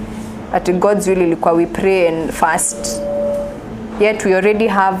 At God's will ilikuwa we pray and fast. Yet we already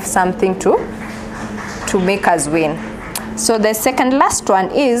have something to make us win. So the second last one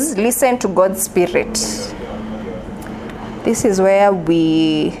is listen to God's Spirit. This is where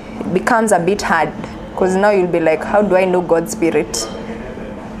it becomes a bit hard, because now you'll be like, how do I know God's Spirit?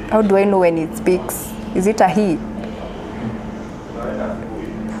 How do I know when he speaks? Is it a he?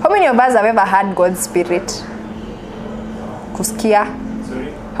 How many of us have ever had God's Spirit? Kusikia?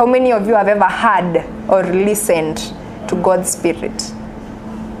 Sorry? How many of you have ever heard or listened to God's Spirit?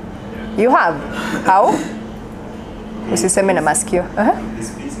 You have? How? Usiseme na masikio. He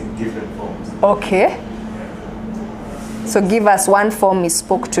speaks in different forms. Okay. So give us one form he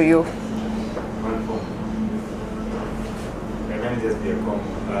spoke to you. One form. It can just be a form.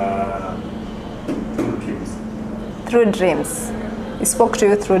 Through dreams. Through dreams. He spoke to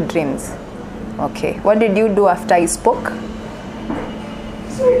you through dreams. Okay. What did you do after he spoke?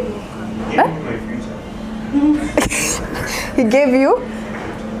 Give me my future. He gave you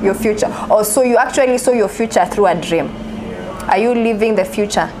your future. Oh, so you actually saw your future through a dream. Yeah. Are you living the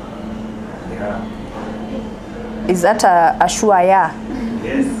future? Yeah. Is that a sure yeah?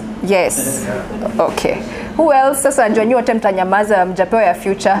 Yes. Yes. Yeah. Okay. Who else? Sasa njoo nyote mtanyamaza mjapewa ya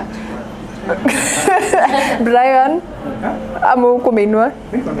future. Brian, ama huko minua?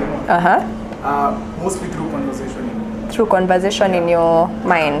 Uh-huh. Mostly through conversation. Through conversation in your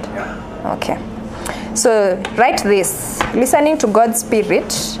mind. Yeah. Okay. So write this. Listening to God's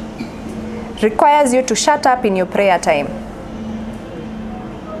Spirit requires you to shut up in your prayer time.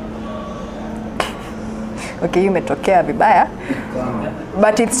 Okay, you metokea vibaya.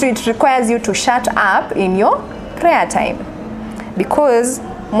 But it's true, it requires you to shut up in your prayer time. Because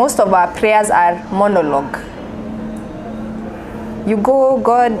most of our prayers are monologue. You go,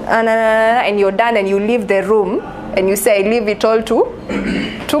 God, and you're done, and you leave the room, and you say, I leave it all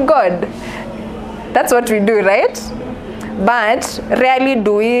to God. That's what we do, right? But rarely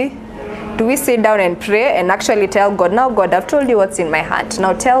do we sit down and pray and actually tell God, now God, I've told you what's in my heart.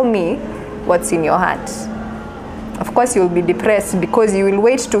 Now tell me what's in your heart. Of course, you'll be depressed because you will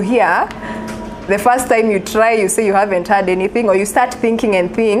wait to hear. The first time you try, you say you haven't heard anything, or you start thinking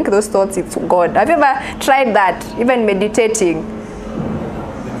and think those thoughts it's God. Have you ever tried that? Even meditating?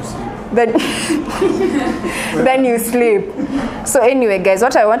 Then you sleep. So anyway, guys,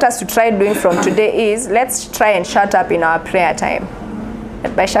 what I want us to try doing from today is let's try and shut up in our prayer time.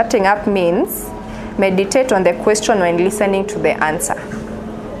 And by shutting up means meditate on the question when listening to the answer.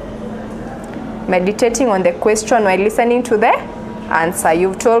 Meditating on the question while listening to the answer.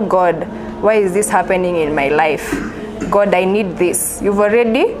 You've told God, why is this happening in my life? God, I need this. You've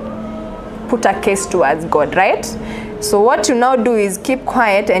already put a case towards God, right? So what you now do is keep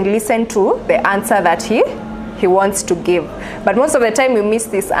quiet and listen to the answer that he wants to give. But most of the time we miss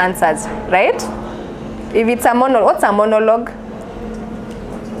these answers, right? If it's a monologue, what's a monologue?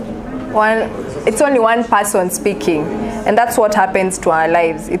 It's only one person speaking. And that's what happens to our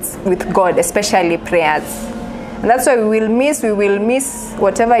lives. It's with God, especially prayers. And that's why we will miss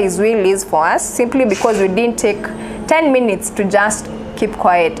whatever his will is for us, simply because we didn't take 10 minutes to just keep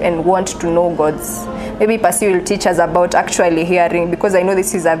quiet and want to know God's. Maybe Pasi will teach us about actually hearing, because I know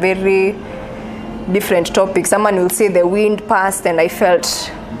this is a very different topic. Someone will say the wind passed and I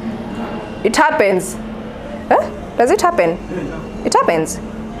felt. It happens. Huh? Does it happen? It happens.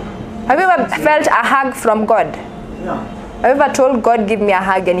 Have you ever felt a hug from God? Yeah. Have you ever told God, give me a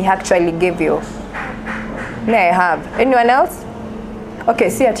hug, and he actually gave you? Me, I have. Anyone else? Okay,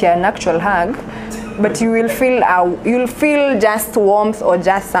 see at an actual hug, but you will feel just warmth or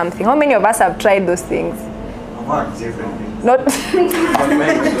just something. How many of us have tried those things? Not.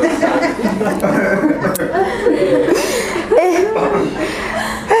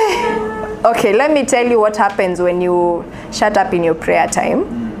 Okay, let me tell you what happens when you shut up in your prayer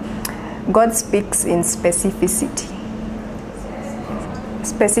time. God speaks in specificity.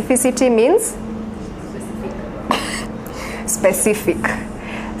 Specificity means specific.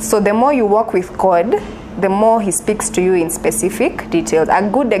 So the more you walk with God, the more he speaks to you in specific details. A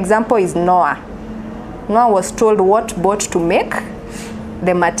good example is Noah. Noah was told what boat to make,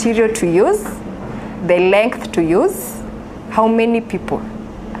 the material to use, the length to use, how many people.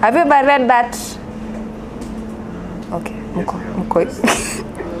 Have you ever read that? Okay, mko.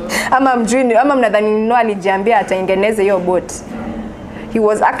 Ama mjini, ama mnadhani Noah alijiambia atatengeneza hiyo boat. He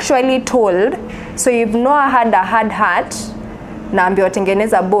was actually told, so if Noah had a hard heart, na ambiwa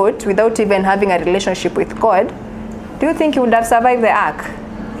tengeneza boat without even having a relationship with God, do you think he would have survived the ark?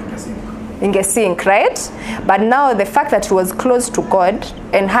 Ingesink, right? But now the fact that he was close to God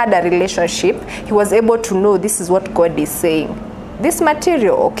and had a relationship, he was able to know this is what God is saying. This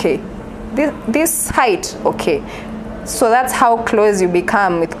material, okay. This height, okay. So that's how close you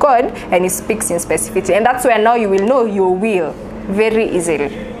become with God, and he speaks in specificity. And that's where now you will know your will very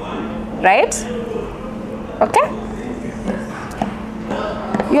easily. Right? Okay?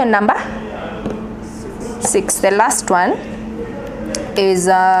 Your number? 6. The last one is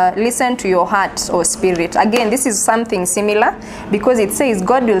listen to your heart or spirit. Again, this is something similar because it says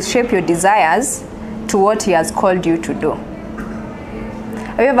God will shape your desires to what he has called you to do.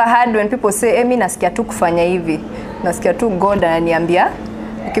 Have Have you ever heard when people say, "Emi nasikia tu kufanya hivi." Nasikia tu God ananiambia.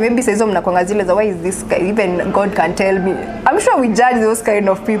 Okay, maybe saizo mnakwanga zile za why is this guy? Even God can tell me. I'm sure we judge those kind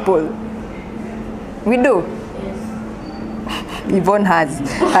of people. We do. Yvonne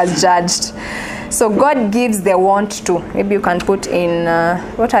has judged. So God gives the want to. Maybe you can put in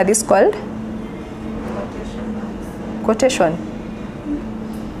what are these called? Quotation.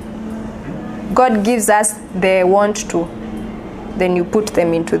 God gives us the want to. Then you put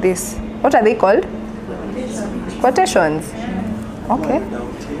them into this. What are they called? Quotations. Okay.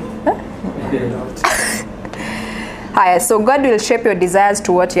 Hi, so God will shape your desires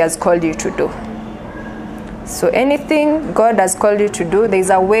to what He has called you to do. So anything God has called you to do, there's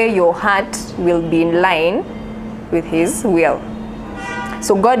a way your heart will be in line with His will.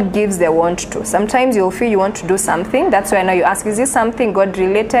 So God gives the want to. Sometimes you'll feel you want to do something. That's why now you ask, is this something God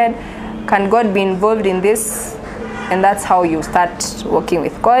related? Can God be involved in this? And that's how you start working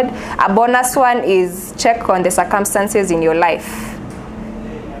with God. A bonus one is check on the circumstances in your life.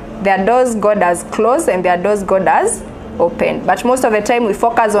 There are doors God has closed and there are doors God has opened. But most of the time we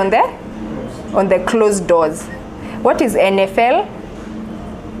focus on the closed doors. What is NFL?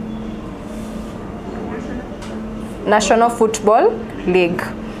 National Football League.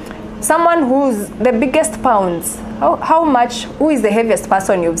 Someone who's the biggest pounds. How much? Who is the heaviest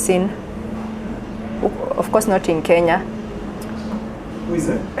person you've seen? Of course not in Kenya. Who is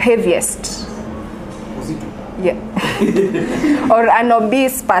that? Heaviest. Uzito. Yeah. Or an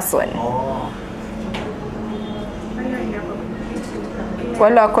obese person. Oh.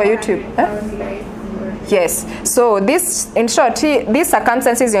 Wale wako YouTube. Yes. So this, in short, these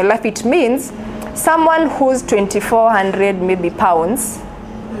circumstances in your life, it means someone who's 2,400 maybe pounds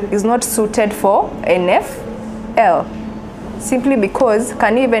is not suited for NFL. Simply because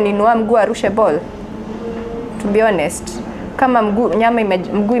can even inua mguu arushe ball. To be honest, kama mguu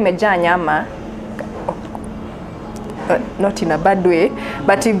imejaa nyama, not in a bad way,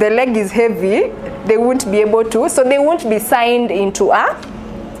 but if the leg is heavy, they won't be able to, so they won't be signed into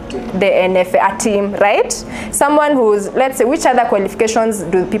the NFL team, right? Someone who's, let's say, which other qualifications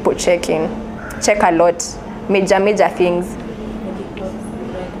do people check a lot? Major things.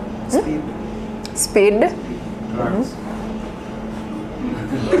 Speed. Drugs.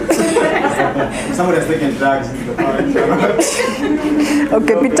 Somebody has taken drugs into the party.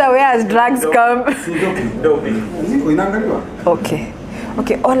 Okay, Peter, where has drugs come? Doping. Okay.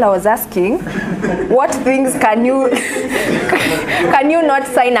 Okay, all I was asking, what things can you not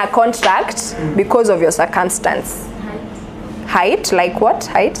sign a contract because of your circumstance? Height, like what?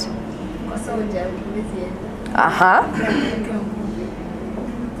 Height?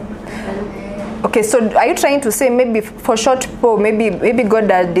 Okay, so are you trying to say maybe for short people, maybe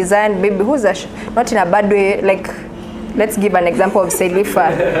God has designed, maybe who's not in a bad way, like let's give an example of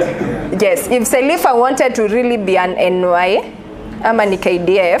Selifa. Yes, if Selifa wanted to really be an NY, ama ni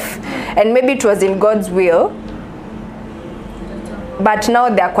KDF, and maybe it was in God's will, but now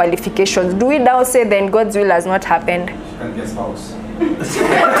there are qualifications. Do we now say then God's will has not happened? And guess house.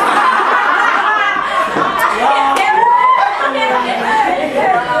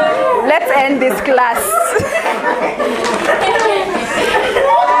 Let's end this class.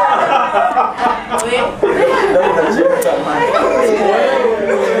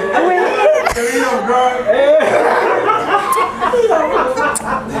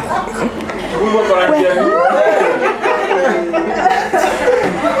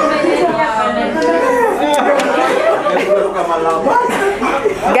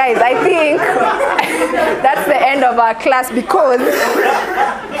 Guys, I think that's the end of our class because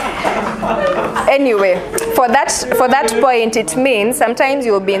anyway, for that point, it means sometimes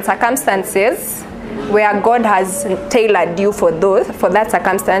you'll be in circumstances where God has tailored you for that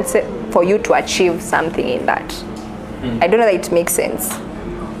circumstance for you to achieve something in that. I don't know that it makes sense.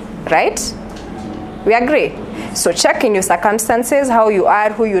 Right? We agree? So check in your circumstances, how you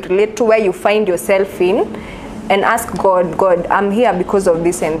are, who you relate to, where you find yourself in, and ask God, I'm here because of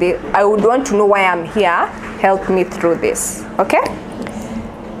this and this. I would want to know why I'm here. Help me through this. Okay?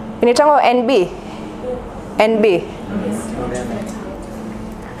 Inaitangwa NB? NB?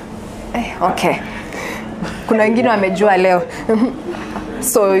 Okay. Kuna wengine wamejua leo.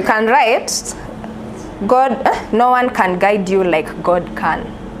 So you can write, no one can guide you like God can.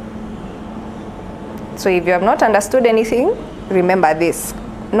 So if you have not understood anything, remember this.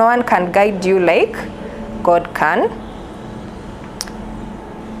 No one can guide you like God can.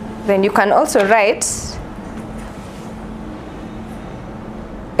 Then you can also write,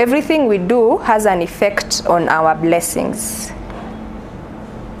 everything we do has an effect on our blessings.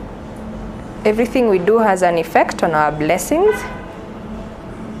 Everything we do has an effect on our blessings.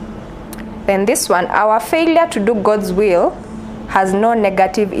 Then this one, our failure to do God's will has no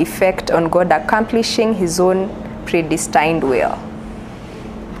negative effect on God accomplishing his own predestined will.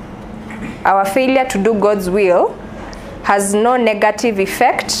 Our failure to do God's will has no negative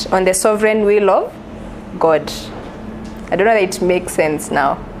effect on the sovereign will of God. I don't know if it makes sense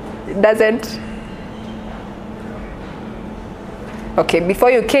now. It doesn't? Okay,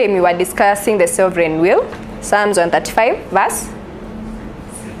 before you came, we were discussing the sovereign will. Psalms 135, verse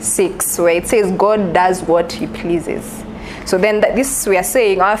 6, where it says God does what he pleases. So then this we are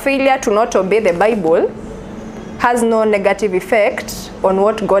saying our failure to not obey the Bible has no negative effect on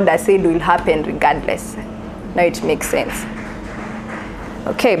what God has said will happen regardless. Now it makes sense.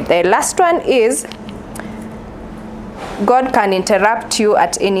 Okay, the last one is God can interrupt you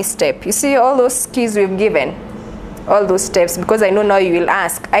at any step. You see all those keys we've given, all those steps, because I know now you will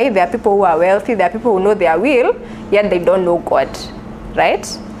ask, there are people who are wealthy, there are people who know their will, yet they don't know God, right?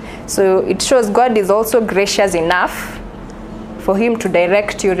 So it shows God is also gracious enough for him to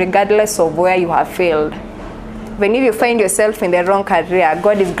direct you regardless of where you have failed. Even if you find yourself in the wrong career,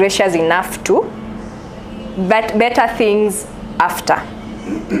 God is gracious enough to better things after.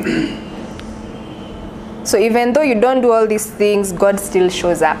 So even though you don't do all these things, God still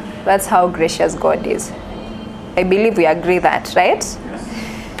shows up. That's how gracious God is. I believe we agree that, right?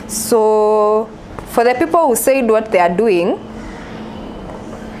 So for the people who said what they are doing,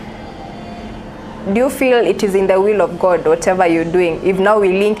 do you feel it is in the will of God, whatever you're doing, if now we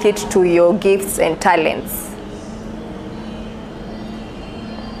link it to your gifts and talents?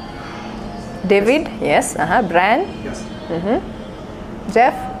 David? Yes. Brian? Yes.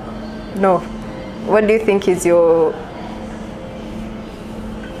 Jeff? No. What do you think is your...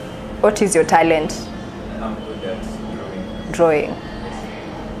 What is your talent? I'm good at Drawing.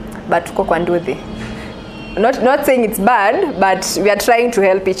 But uko kwa nduthi. Not saying it's bad, but we are trying to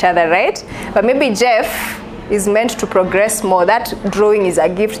help each other, right? But maybe Jeff is meant to progress more. That drawing is a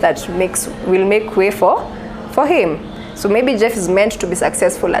gift that will make way for him. So maybe Jeff is meant to be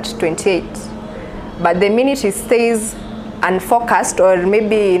successful at 28. But the minute he stays unfocused, or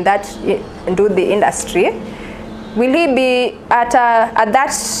maybe in that the industry, will he be at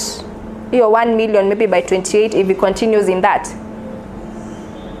that 1 million maybe by 28 if he continues in that?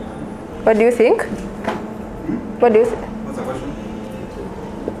 What do you think? What do you think? What's the question?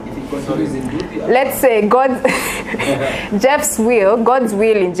 If he continues in duty, Let's say God's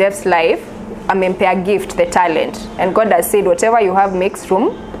will in Jeff's life, amempea gift, the talent, and God has said whatever you have makes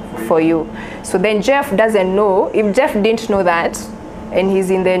room for you. So then Jeff doesn't know. If Jeff didn't know that, and he's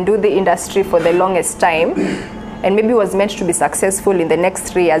in the industry for the longest time, and maybe was meant to be successful in the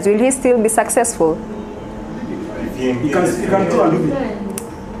next 3 years, will he still be successful? He can do a little.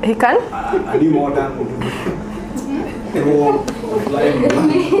 He can? A little more than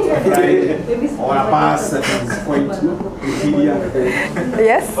or a pass that is point media.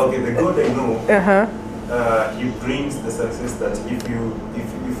 Yes? Okay, the God I know, he brings the success that if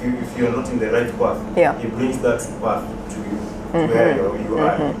you are not in the right path, he brings that path to you, to where you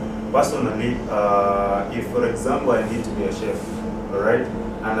are. Personally, if for example I need to be a chef, all right,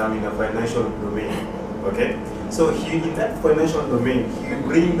 and I'm in a financial domain, okay, so in that financial domain, he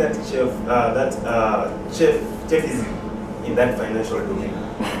bring that chef, chef is in that financial domain.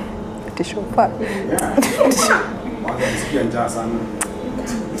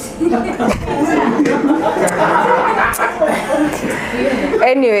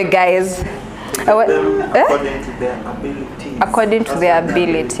 Anyway, guys, according to their abilities. According to their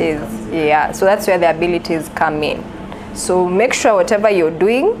abilities, yeah. So that's where the abilities come in. So make sure whatever you're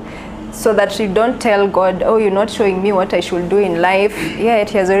doing, so that you don't tell God, oh, you're not showing me what I should do in life. Yeah,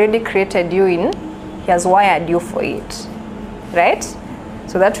 it has already created you in, he has wired you for it, right?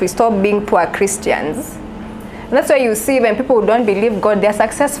 So that we stop being poor Christians. And that's why you see when people who don't believe God, they're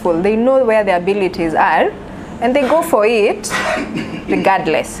successful. They know where their abilities are, and they go for it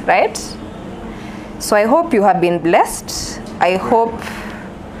regardless, right? So I hope you have been blessed. I hope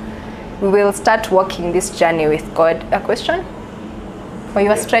we will start walking this journey with God. A question? Or you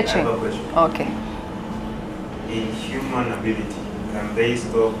are stretching? I have a question. Okay. In human ability, can they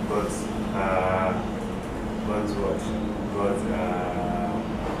stop God's what? God's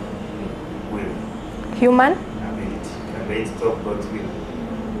will? Human? Ability. Can they stop God's will?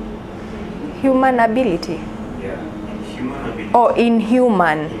 Human ability? Yeah. In human ability. Oh, in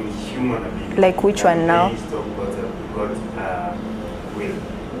human. In human ability. Like which one now? Can they stop God's will?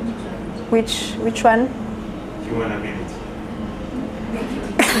 Which one? Human ability.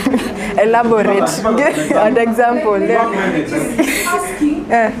 Elaborate. Give an example. Asking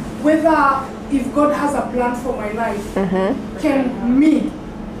whether if God has a plan for my life, can me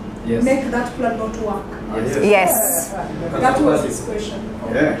Yes. make that plan not work? Yes. That was his question.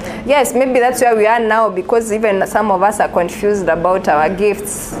 Yeah. Yes, maybe that's where we are now, because even some of us are confused about our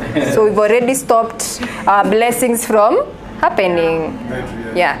gifts. So we've already stopped our blessings from happening.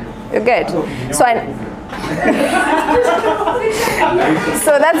 Yeah, you get. So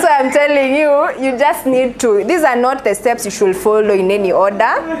so that's why I'm telling you, you just need to, these are not the steps you should follow in any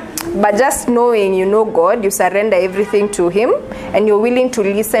order, but just knowing you know God, you surrender everything to Him, and you're willing to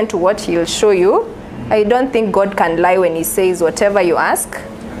listen to what He'll show you. I don't think God can lie when He says, whatever you ask,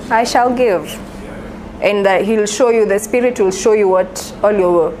 I shall give. And He'll show you, the Spirit will show you what all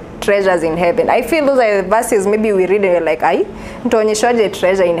your treasures in heaven. I feel those are the verses maybe we read and we're like, I don't show a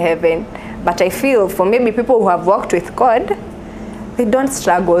treasure in heaven. But I feel for maybe people who have worked with God, they don't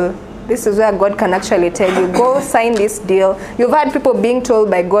struggle. This is where God can actually tell you, go sign this deal. You've had people being told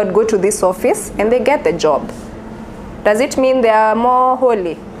by God, go to this office, and they get the job. Does it mean they are more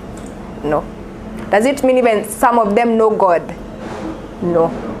holy? No. Does it mean even some of them know God? No.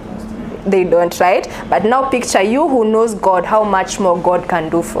 They don't, right? But now picture you who knows God, how much more God can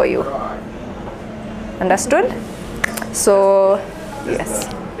do for you. Understood? So, yes.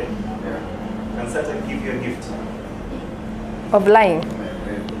 Can Satan give you a gift? Of lying.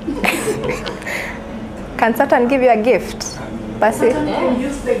 Can Satan give you a gift? Percy? Satan can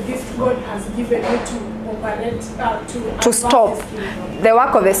use the gift God has given you to operate, To stop. The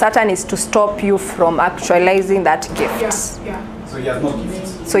work of the Satan is to stop you from actualizing that gift. Yeah. So he has no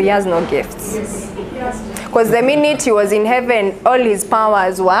gifts. So he has no gifts. Yes. Yes. Because the minute he was in heaven, all his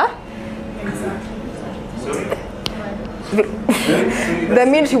powers were. The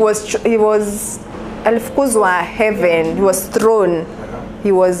minute he was alifukuzwa heaven, he was thrown,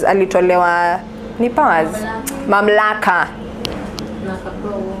 he was alitolewa ni powers, mamlaka.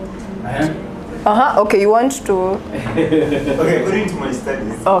 Okay, you want to? Okay, according to my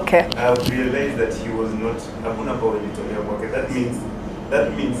studies, okay, I have realized that he was not hakuna power alitolewa kwake.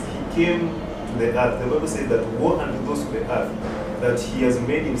 That means he came to the earth. The Bible says that woe unto those of the earth, that he has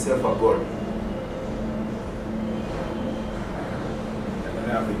made himself a god.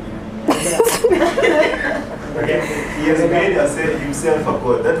 Okay. He has made himself a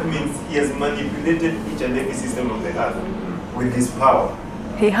god. That means he has manipulated each and every system of the earth with his power.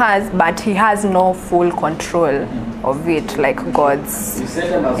 He has, but he has no full control of it like God's. You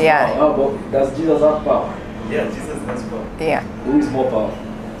said him as Yeah. power. How about, does Jesus have power? Yeah, Jesus has power. Yeah. Who is more powerful?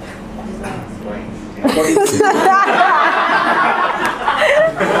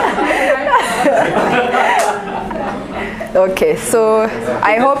 Okay, so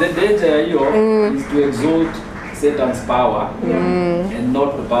I hope the danger here is to exalt Satan's power and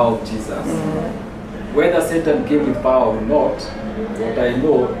not the power of Jesus. Whether Satan came with power or not, what I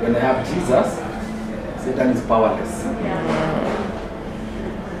know, when I have Jesus, Satan is powerless.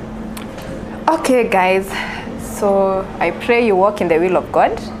 Okay, guys, so I pray you walk in the will of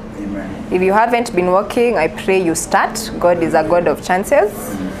God. Amen. If you haven't been walking, I pray you start. God is a God of chances.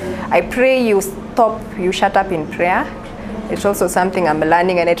 I pray you shut up in prayer. It's also something I'm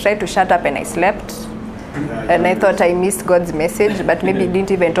learning, and I tried to shut up and I slept. And I thought I missed God's message, but maybe he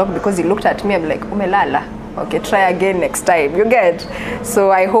didn't even talk because he looked at me. I'm like, umelala. Okay, try again next time. You get?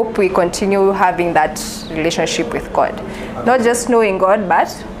 So I hope we continue having that relationship with God. Not just knowing God,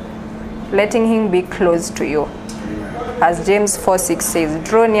 but letting Him be close to you. As James 4:6 says,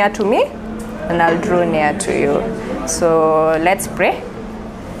 draw near to me, and I'll draw near to you. So let's pray.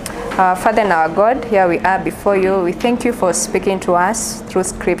 Father and our God, here we are before you. We thank you for speaking to us through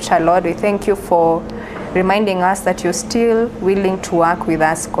scripture, Lord. We thank you for reminding us that you're still willing to work with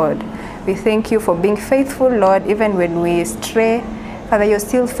us, God. We thank you for being faithful, Lord, even when we stray. Father, you're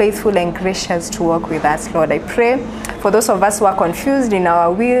still faithful and gracious to work with us, Lord. I pray for those of us who are confused in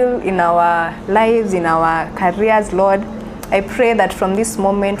our will, in our lives, in our careers, Lord. I pray that from this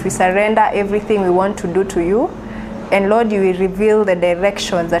moment we surrender everything we want to do to you. And Lord, you will reveal the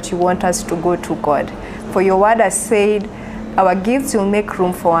directions that you want us to go to, God. For your word has said, our gifts will make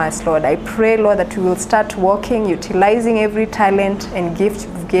room for us, Lord. I pray, Lord, that we will start walking, utilizing every talent and gift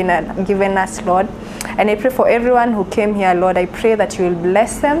you've given us, Lord. And I pray for everyone who came here, Lord. I pray that you will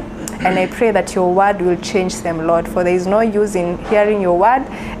bless them. And I pray that your word will change them, Lord. For there is no use in hearing your word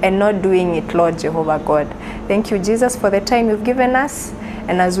and not doing it, Lord Jehovah God. Thank you, Jesus, for the time you've given us.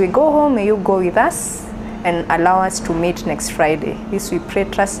 And as we go home, may you go with us and allow us to meet next Friday. This we pray,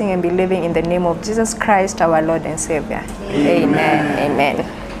 trusting and believing in the name of Jesus Christ, our Lord and Savior. Amen. Amen.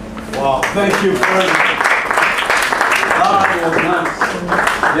 Wow, thank you very much. That was nice.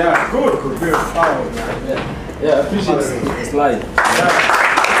 Yeah, good. Wow. Yeah, I appreciate the slide. Yeah.